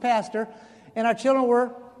worked with this pastor and our children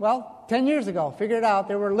were, 10 years ago, figure it out,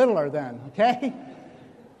 they were littler then, okay?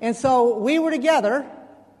 And so we were together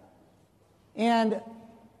and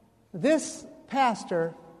this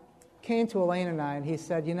pastor came to Elaine and I and he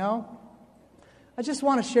said, I just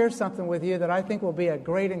want to share something with you that I think will be a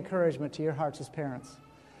great encouragement to your hearts as parents.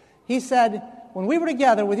 He said, when we were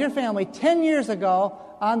together with your family 10 years ago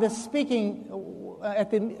on this speaking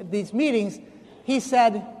at these meetings, he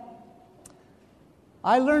said,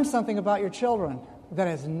 I learned something about your children that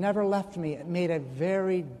has never left me. It made a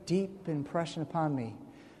very deep impression upon me.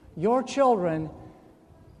 Your children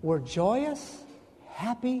were joyous,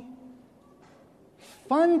 happy,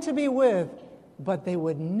 fun to be with, but they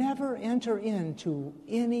would never enter into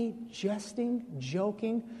any jesting,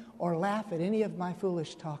 joking, or laugh at any of my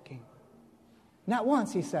foolish talking. Not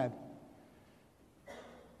once, he said.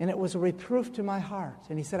 And it was a reproof to my heart.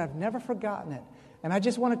 And he said, I've never forgotten it. And I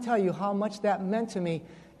just want to tell you how much that meant to me.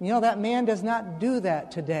 You know, that man does not do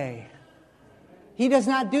that today. He does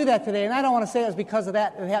not do that today. And I don't want to say it was because of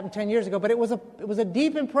that. It happened 10 years ago. But it was a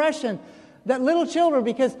deep impression that little children,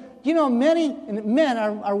 because, you know, men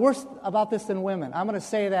are worse about this than women. I'm going to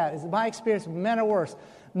say that. It's my experience, men are worse.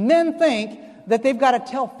 Men think that they've got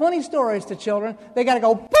to tell funny stories to children. They got to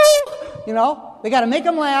go, boom, you know. They got to make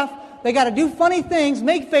them laugh. They got to do funny things,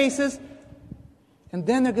 make faces. And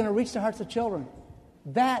then they're going to reach the hearts of children.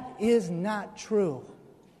 That is not true.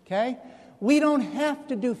 Okay? We don't have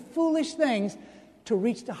to do foolish things to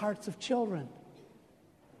reach the hearts of children.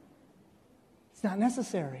 It's not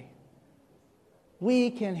necessary.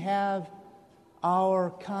 We can have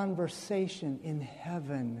our conversation in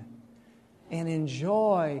heaven and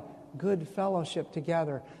enjoy good fellowship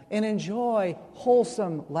together and enjoy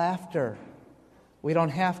wholesome laughter. We don't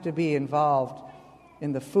have to be involved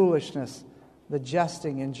in the foolishness, the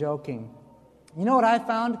jesting and joking. You know what I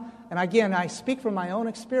found? And again, I speak from my own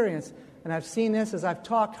experience, and I've seen this as I've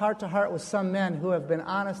talked heart to heart with some men who have been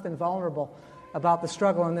honest and vulnerable about the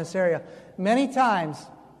struggle in this area. Many times,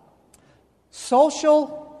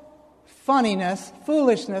 social funniness,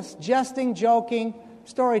 foolishness, jesting, joking,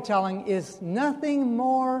 storytelling is nothing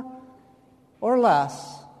more or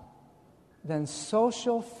less than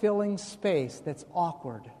social filling space that's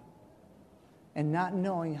awkward and not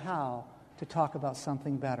knowing how to talk about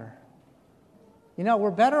something better. You know,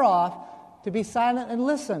 we're better off to be silent and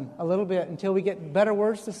listen a little bit until we get better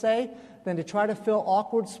words to say than to try to fill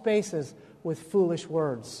awkward spaces with foolish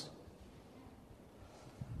words.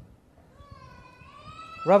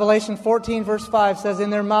 Revelation 14, verse 5 says, "In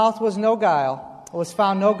their mouth was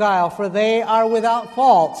found no guile, for they are without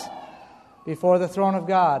fault before the throne of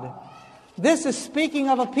God." This is speaking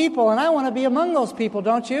of a people, and I want to be among those people,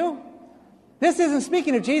 don't you? This isn't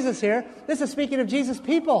speaking of Jesus here. This is speaking of Jesus'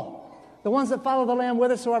 people. The ones that follow the Lamb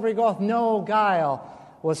whithersoever he goeth, no guile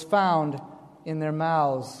was found in their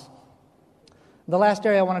mouths. The last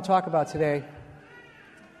area I want to talk about today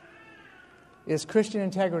is Christian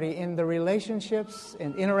integrity in the relationships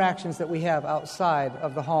and interactions that we have outside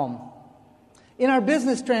of the home. In our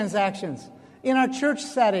business transactions, in our church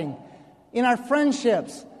setting, in our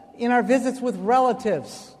friendships, in our visits with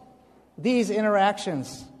relatives, these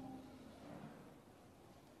interactions.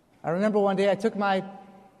 I remember one day I took my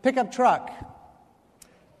pickup truck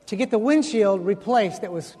to get the windshield replaced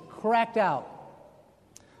that was cracked out.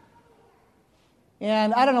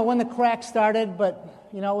 And I don't know when the crack started, but,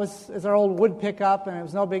 you know, it was our old wood pickup, and it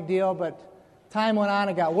was no big deal, but time went on,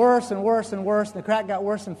 it got worse and worse and worse, and the crack got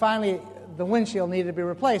worse, and finally the windshield needed to be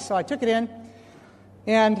replaced. So I took it in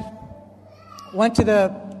and went to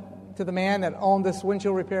the man that owned this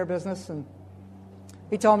windshield repair business, and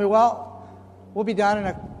he told me, well, we'll be done in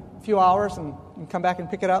a few hours and come back and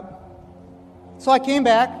pick it up. So I came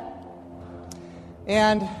back,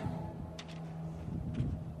 and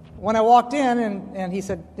when I walked in, and he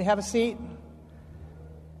said, "Have a seat,"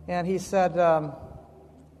 and he said, "I'm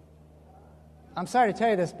sorry to tell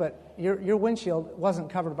you this, but your windshield wasn't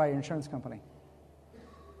covered by your insurance company."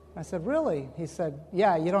 I said, "Really?" He said,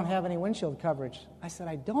 "Yeah, you don't have any windshield coverage." I said,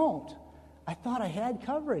 "I don't. I thought I had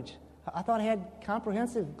coverage. I thought I had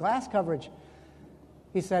comprehensive glass coverage."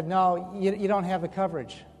 He said, "No, you don't have the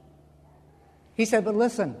coverage." He said, "But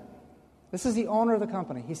listen," this is the owner of the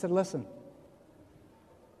company. He said, "Listen."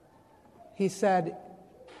 He said,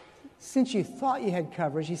 "Since you thought you had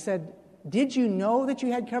coverage," he said, "did you know that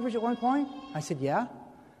you had coverage at one point?" I said, "Yeah,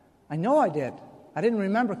 I know I did. I didn't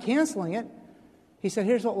remember canceling it." He said,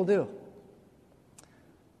 "Here's what we'll do.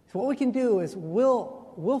 So what we can do is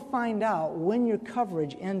we'll find out when your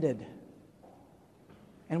coverage ended,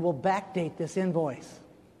 and we'll backdate this invoice."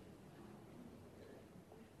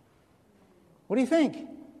 What do you think?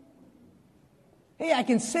 Hey, I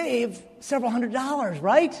can save several $100s,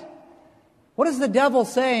 right? What is the devil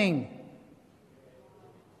saying?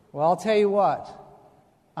 Well, I'll tell you what.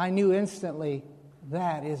 I knew instantly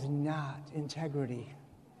that is not integrity.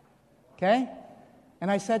 Okay? And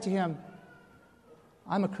I said to him,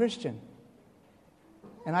 "I'm a Christian,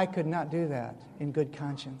 and I could not do that in good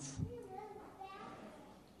conscience."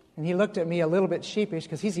 And he looked at me a little bit sheepish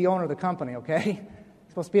because he's the owner of the company, okay?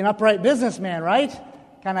 Supposed to be an upright businessman, right?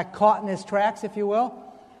 Kind of caught in his tracks, if you will.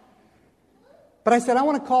 But I said, "I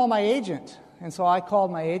want to call my agent." And so I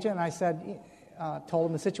called my agent, and I said, told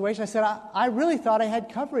him the situation. I said, I really thought I had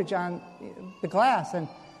coverage on the glass. And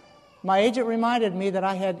my agent reminded me that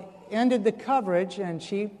I had ended the coverage, and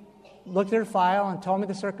she looked at her file and told me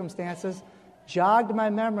the circumstances, jogged my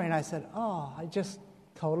memory, and I said, "Oh, I just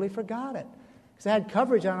totally forgot it." Because I had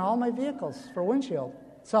coverage on all my vehicles for windshield.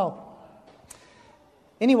 So,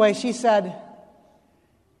 anyway, she said,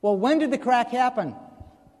 Well, when did the crack happen?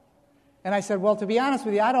 And I said, well, to be honest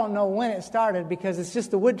with you, I don't know when it started because it's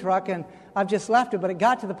just a wood truck and I've just left it. But it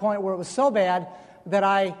got to the point where it was so bad that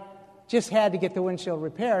I just had to get the windshield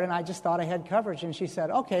repaired, and I just thought I had coverage. And she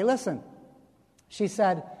said, okay, listen. She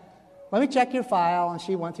said, let me check your file. And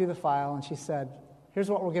she went through the file, and she said, here's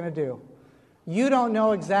what we're going to do. You don't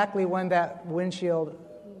know exactly when that windshield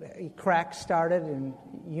crack started, and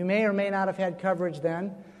you may or may not have had coverage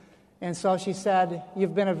then. And so she said,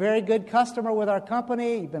 you've been a very good customer with our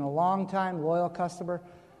company. You've been a long-time, loyal customer.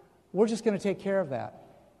 We're just going to take care of that.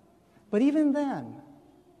 But even then,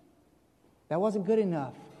 that wasn't good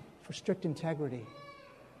enough for strict integrity.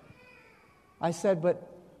 I said,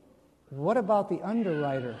 but what about the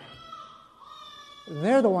underwriter?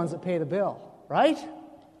 They're the ones that pay the bill, right?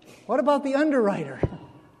 What about the underwriter?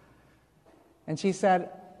 And she said,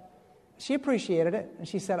 she appreciated it, and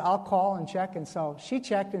she said, I'll call and check. And so she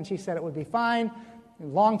checked, and she said it would be fine.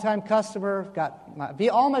 Long-time customer, got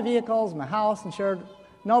all my vehicles, my house insured,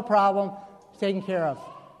 no problem, taken care of.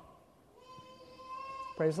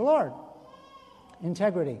 Praise the Lord.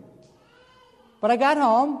 Integrity. But I got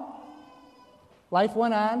home. Life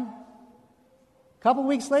went on. A couple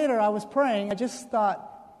weeks later, I was praying. I just thought,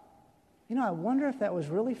 I wonder if that was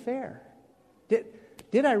really fair.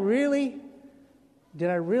 Did I really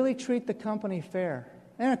treat the company fair?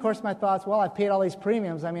 And of course my thoughts, well, I've paid all these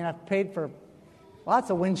premiums. I mean, I've paid for lots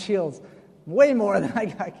of windshields, way more than I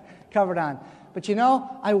got covered on. But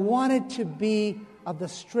I wanted to be of the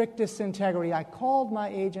strictest integrity. I called my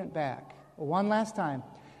agent back one last time.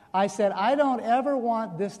 I said, I don't ever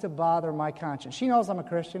want this to bother my conscience. She knows I'm a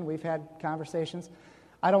Christian. We've had conversations.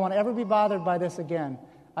 I don't want to ever be bothered by this again.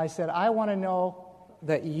 I said, I want to know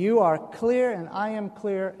that you are clear and I am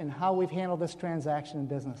clear in how we've handled this transaction in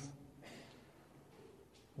business.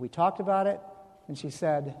 We talked about it, and she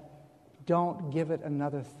said, don't give it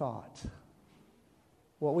another thought.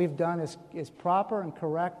 What we've done is proper and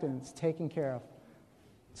correct, and it's taken care of.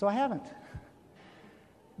 So I haven't.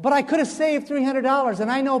 But I could have saved $300, and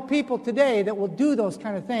I know people today that will do those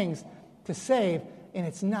kind of things to save, and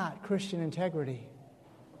it's not Christian integrity.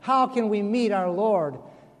 How can we meet our Lord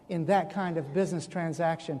in that kind of business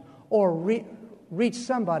transaction or reach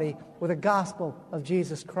somebody with the gospel of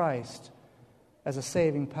Jesus Christ as a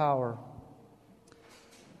saving power?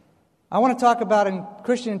 I want to talk about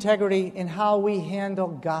Christian integrity in how we handle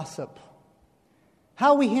gossip,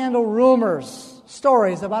 how we handle rumors,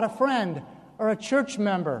 stories about a friend or a church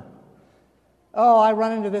member. Oh, I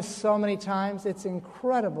run into this so many times. It's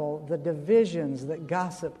incredible the divisions that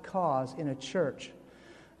gossip cause in a church.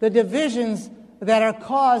 The divisions that are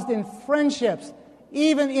caused in friendships,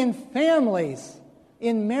 even in families,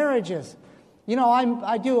 in marriages.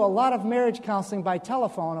 I do a lot of marriage counseling by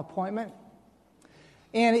telephone appointment.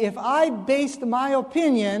 And if I based my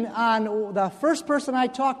opinion on the first person I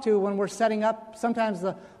talk to when we're setting up, sometimes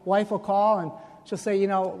the wife will call and she'll say,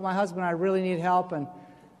 my husband and I really need help, and,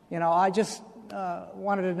 I just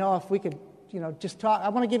wanted to know if we could, just talk. I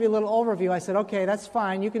want to give you a little overview. I said, okay, that's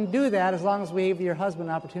fine. You can do that as long as we give your husband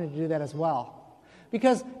an opportunity to do that as well.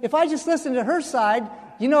 Because if I just listen to her side,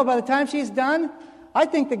 by the time she's done, I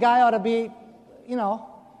think the guy ought to be,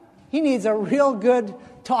 he needs a real good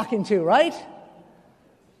talking to, right?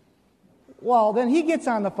 Well, then he gets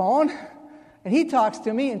on the phone, and he talks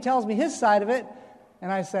to me and tells me his side of it,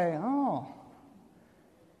 and I say, oh,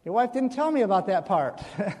 your wife didn't tell me about that part.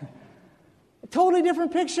 A totally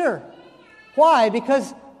different picture. Why?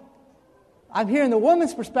 Because I'm hearing the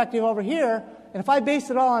woman's perspective over here, and if I based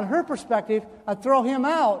it all on her perspective, I'd throw him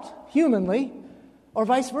out humanly, or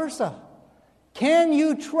vice versa. Can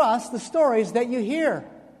you trust the stories that you hear?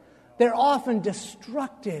 They're often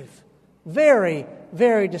destructive. Very,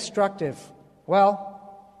 very destructive.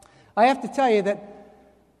 Well, I have to tell you that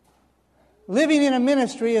living in a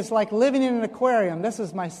ministry is like living in an aquarium. This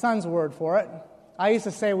is my son's word for it. I used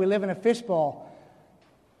to say we live in a fishbowl.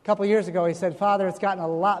 A couple years ago he said, Father, it's gotten a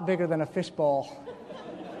lot bigger than a fishbowl.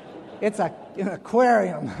 It's an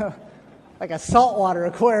aquarium, like a saltwater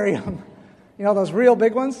aquarium. Those real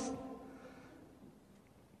big ones?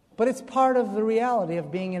 But it's part of the reality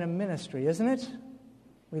of being in a ministry, isn't it?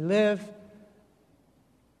 We live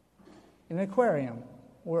in an aquarium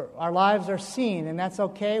where our lives are seen, and that's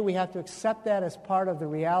okay. We have to accept that as part of the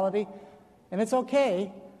reality. And it's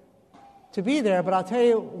okay to be there, but I'll tell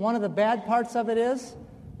you, one of the bad parts of it is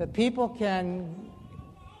that people can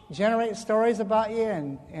generate stories about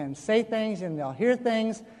you and say things, and they'll hear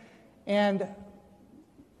things. And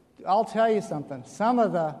I'll tell you something. Some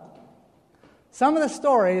of the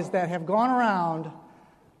stories that have gone around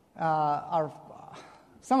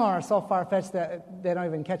some of them are so far-fetched that they don't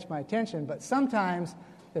even catch my attention, but sometimes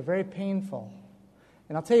They're very painful.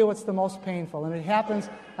 And I'll tell you what's the most painful. And it happens,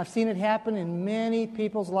 I've seen it happen in many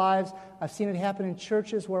people's lives. I've seen it happen in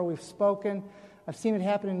churches where we've spoken. I've seen it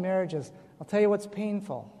happen in marriages. I'll tell you what's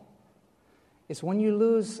painful. It's when you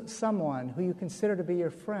lose someone who you consider to be your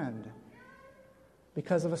friend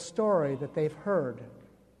because of a story that they've heard,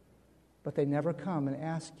 but they never come and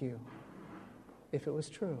ask you if it was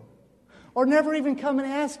true. Or never even come and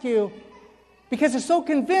ask you because they're so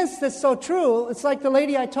convinced it's so true. It's like the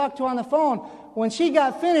lady I talked to on the phone. When she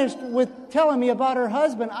got finished with telling me about her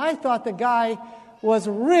husband, I thought the guy was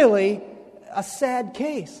really a sad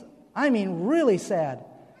case. I mean, really sad.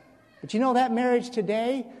 But you know, that marriage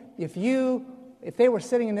today, if they were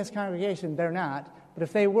sitting in this congregation, they're not, but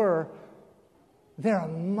if they were, they're a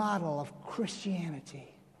model of Christianity.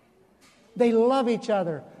 They love each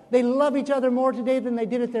other. They love each other more today than they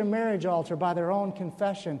did at their marriage altar by their own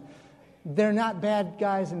confession. They're not bad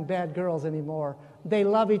guys and bad girls anymore. They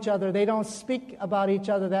love each other. They don't speak about each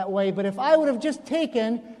other that way. But if I would have just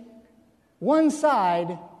taken one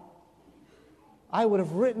side, I would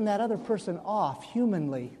have written that other person off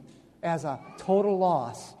humanly as a total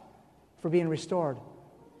loss for being restored.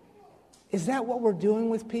 Is that what we're doing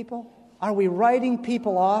with people? Are we writing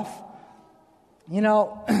people off? You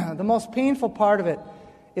know, the most painful part of it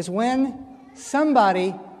is when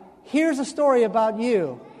somebody hears a story about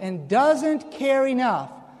you and doesn't care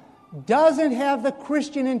enough, doesn't have the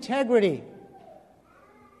Christian integrity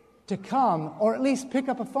to come or at least pick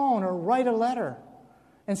up a phone or write a letter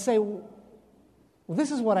and say, well,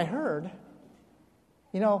 this is what I heard.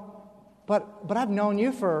 You know, but I've known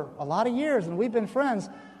you for a lot of years and we've been friends.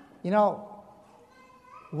 You know,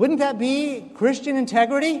 wouldn't that be Christian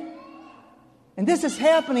integrity? And this is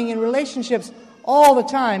happening in relationships all the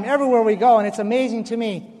time, everywhere we go, and it's amazing to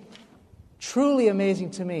me, truly amazing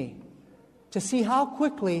to me, to see how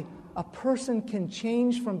quickly a person can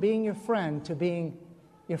change from being your friend to being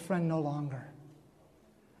your friend no longer.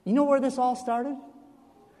 You know where this all started?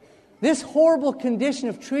 This horrible condition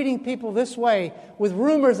of treating people this way with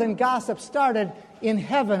rumors and gossip started in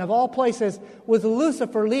heaven, of all places, with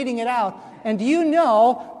Lucifer leading it out. And do you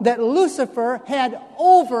know that Lucifer had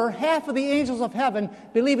over half of the angels of heaven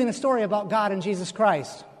believing the story about God and Jesus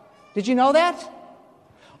Christ? Did you know that?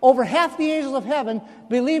 Over half the angels of heaven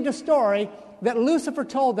believed a story that Lucifer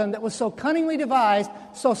told them that was so cunningly devised,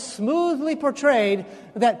 so smoothly portrayed,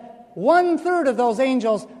 that 1/3 of those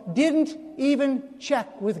angels didn't even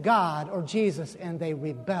check with God or Jesus, and they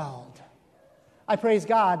rebelled. I praise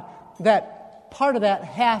God that part of that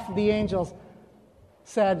half of the angels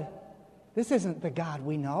said, this isn't the God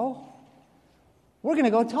we know. We're going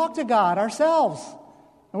to go talk to God ourselves.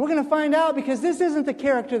 And we're going to find out, because this isn't the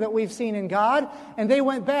character that we've seen in God. And they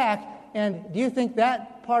went back, and do you think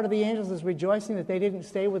that part of the angels is rejoicing that they didn't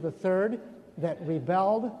stay with the third that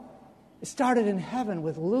rebelled? It started in heaven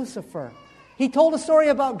with Lucifer. He told a story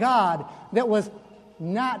about God that was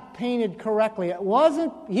not painted correctly. It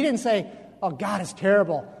wasn't, he didn't say, oh, God is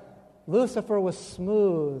terrible. Lucifer was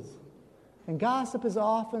smooth. And gossip is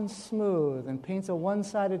often smooth and paints a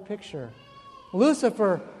one-sided picture.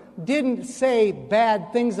 Lucifer didn't say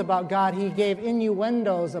bad things about God. He gave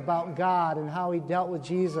innuendos about God and how he dealt with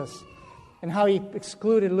Jesus and how he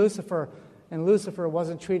excluded Lucifer, and Lucifer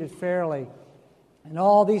wasn't treated fairly. And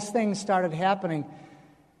all these things started happening.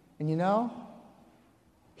 And you know,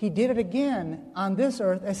 he did it again on this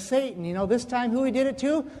earth as Satan. You know, this time who he did it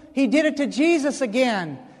to? He did it to Jesus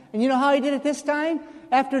again. And you know how he did it this time?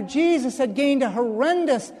 After Jesus had gained a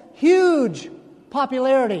horrendous, huge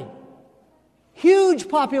popularity. Huge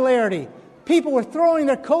popularity. People were throwing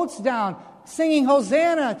their coats down, singing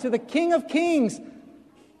Hosanna to the King of Kings,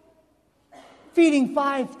 feeding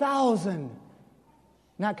 5,000.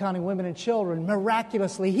 Not counting women and children,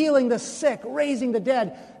 miraculously healing the sick, raising the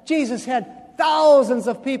dead. Jesus had thousands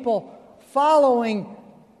of people following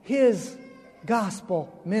his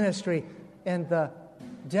gospel ministry, and the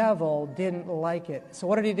devil didn't like it. So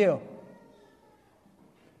what did he do?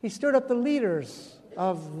 He stirred up the leaders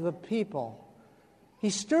of the people.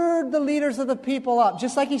 He stirred the leaders of the people up,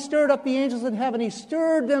 just like he stirred up the angels in heaven. He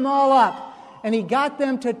stirred them all up. And he got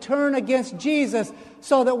them to turn against Jesus,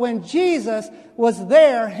 so that when Jesus was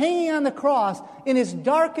there hanging on the cross in his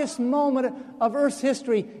darkest moment of earth's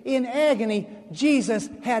history, in agony, Jesus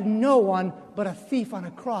had no one but a thief on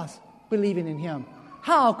a cross believing in him.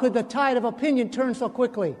 How could the tide of opinion turn so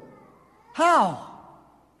quickly? How?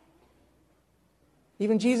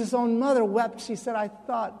 Even Jesus' own mother wept. She said, I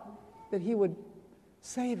thought that he would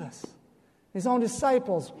save us. His own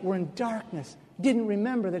disciples were in darkness, didn't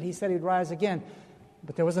remember that he said he'd rise again.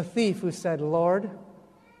 But there was a thief who said, Lord,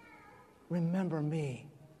 remember me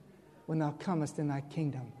when thou comest in thy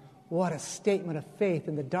kingdom. What a statement of faith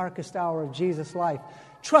in the darkest hour of Jesus' life.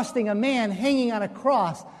 Trusting a man hanging on a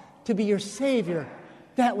cross to be your Savior.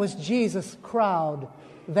 That was Jesus' crowd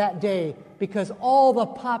that day, because all the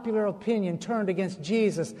popular opinion turned against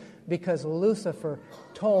Jesus because Lucifer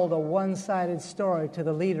told a one-sided story to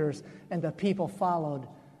the leaders, and the people followed,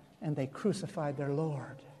 and they crucified their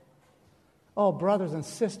Lord. Oh, brothers and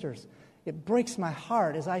sisters, it breaks my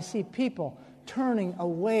heart as I see people turning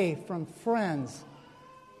away from friends,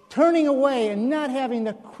 turning away and not having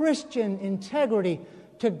the Christian integrity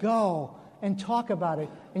to go and talk about it.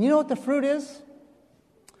 And you know what the fruit is?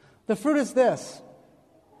 The fruit is this.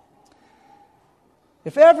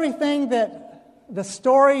 If everything that the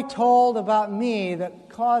story told about me that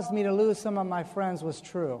caused me to lose some of my friends was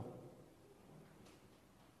true,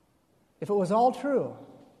 if it was all true,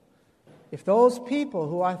 if those people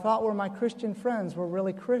who I thought were my Christian friends were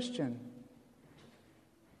really Christian,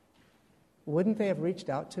 wouldn't they have reached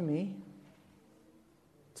out to me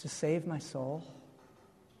to save my soul?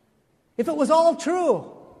 If it was all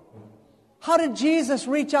true, how did Jesus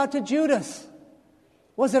reach out to Judas?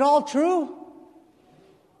 Was it all true?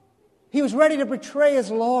 He was ready to betray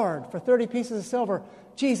his Lord for 30 pieces of silver.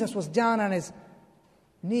 Jesus was down on his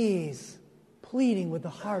knees, pleading with the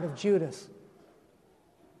heart of Judas.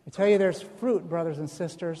 I tell you, there's fruit, brothers and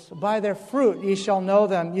sisters. By their fruit ye shall know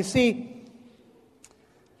them. You see,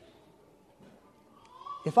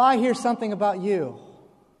 if I hear something about you,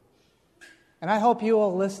 and I hope you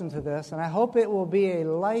will listen to this, and I hope it will be a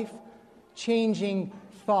life-changing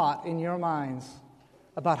thought in your minds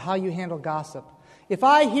about how you handle gossip. If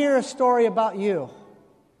I hear a story about you,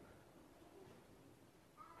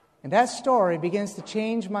 and that story begins to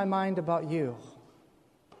change my mind about you,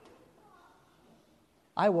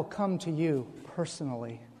 I will come to you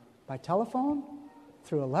personally, by telephone,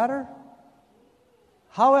 through a letter.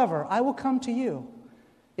 However, I will come to you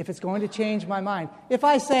if it's going to change my mind. If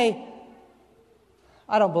I say,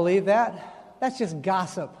 I don't believe that, that's just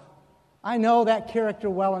gossip. I know that character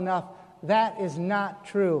well enough. That is not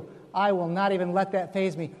true. I will not even let that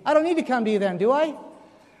faze me. I don't need to come to you then, do I?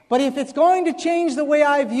 But if it's going to change the way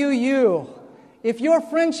I view you, if your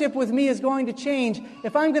friendship with me is going to change,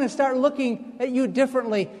 if I'm going to start looking at you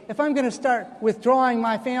differently, if I'm going to start withdrawing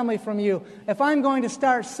my family from you, if I'm going to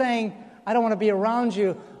start saying, I don't want to be around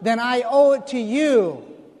you, then I owe it to you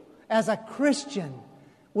as a Christian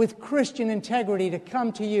with Christian integrity to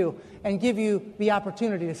come to you and give you the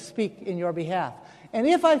opportunity to speak in your behalf. And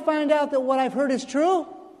if I find out that what I've heard is true,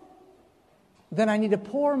 then I need to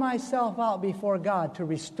pour myself out before God to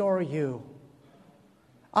restore you.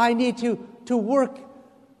 I need to work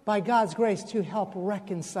by God's grace to help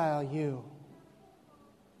reconcile you.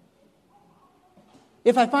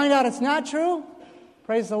 If I find out it's not true,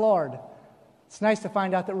 praise the Lord. It's nice to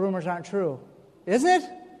find out that rumors aren't true, isn't it?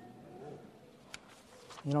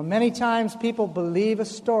 You know, many times people believe a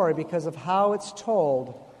story because of how it's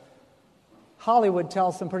told. Hollywood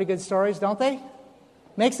tells some pretty good stories, don't they?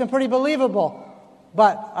 Makes them pretty believable.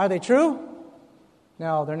 But are they true?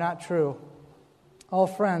 No, they're not true. Oh,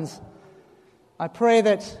 friends, I pray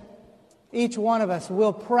that each one of us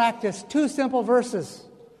will practice two simple verses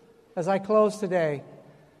as I close today.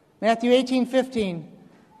 Matthew 18:15.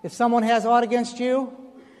 If someone has aught against you,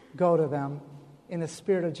 go to them in the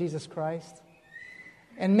Spirit of Jesus Christ.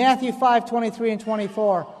 And Matthew 5:23 and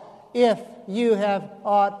 24. If you have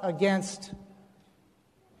aught against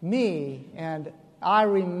me, and I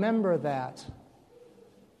remember that,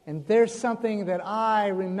 and there's something that I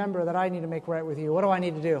remember that I need to make right with you, what do I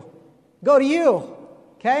need to do? Go to you,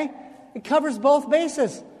 okay? It covers both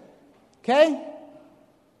bases, okay?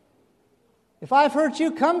 If I've hurt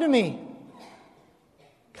you, come to me.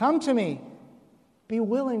 Come to me. Be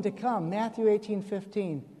willing to come. Matthew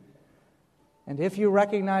 18:15. And if you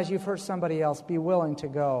recognize you've hurt somebody else, be willing to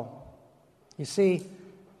go. You see,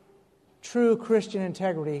 true Christian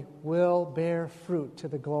integrity will bear fruit to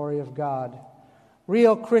the glory of God.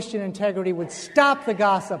 Real Christian integrity would stop the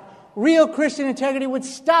gossip. Real Christian integrity would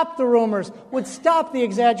stop the rumors, would stop the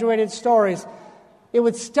exaggerated stories. It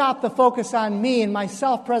would stop the focus on me and my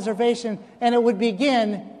self-preservation, and it would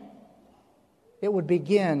begin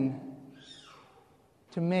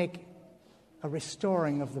to make a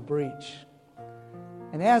restoring of the breach.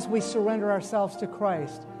 And as we surrender ourselves to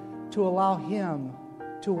Christ, to allow Him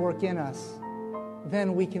to work in us,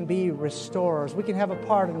 then we can be restorers. We can have a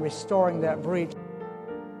part in restoring that breach.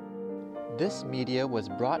 This media was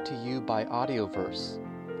brought to you by Audioverse,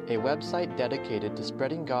 a website dedicated to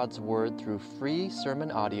spreading God's Word through free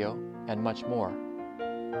sermon audio and much more.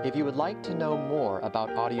 If you would like to know more about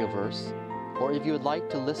Audioverse, or if you would like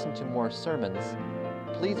to listen to more sermons,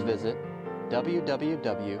 please visit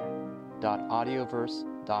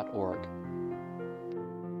www.audioverse.org.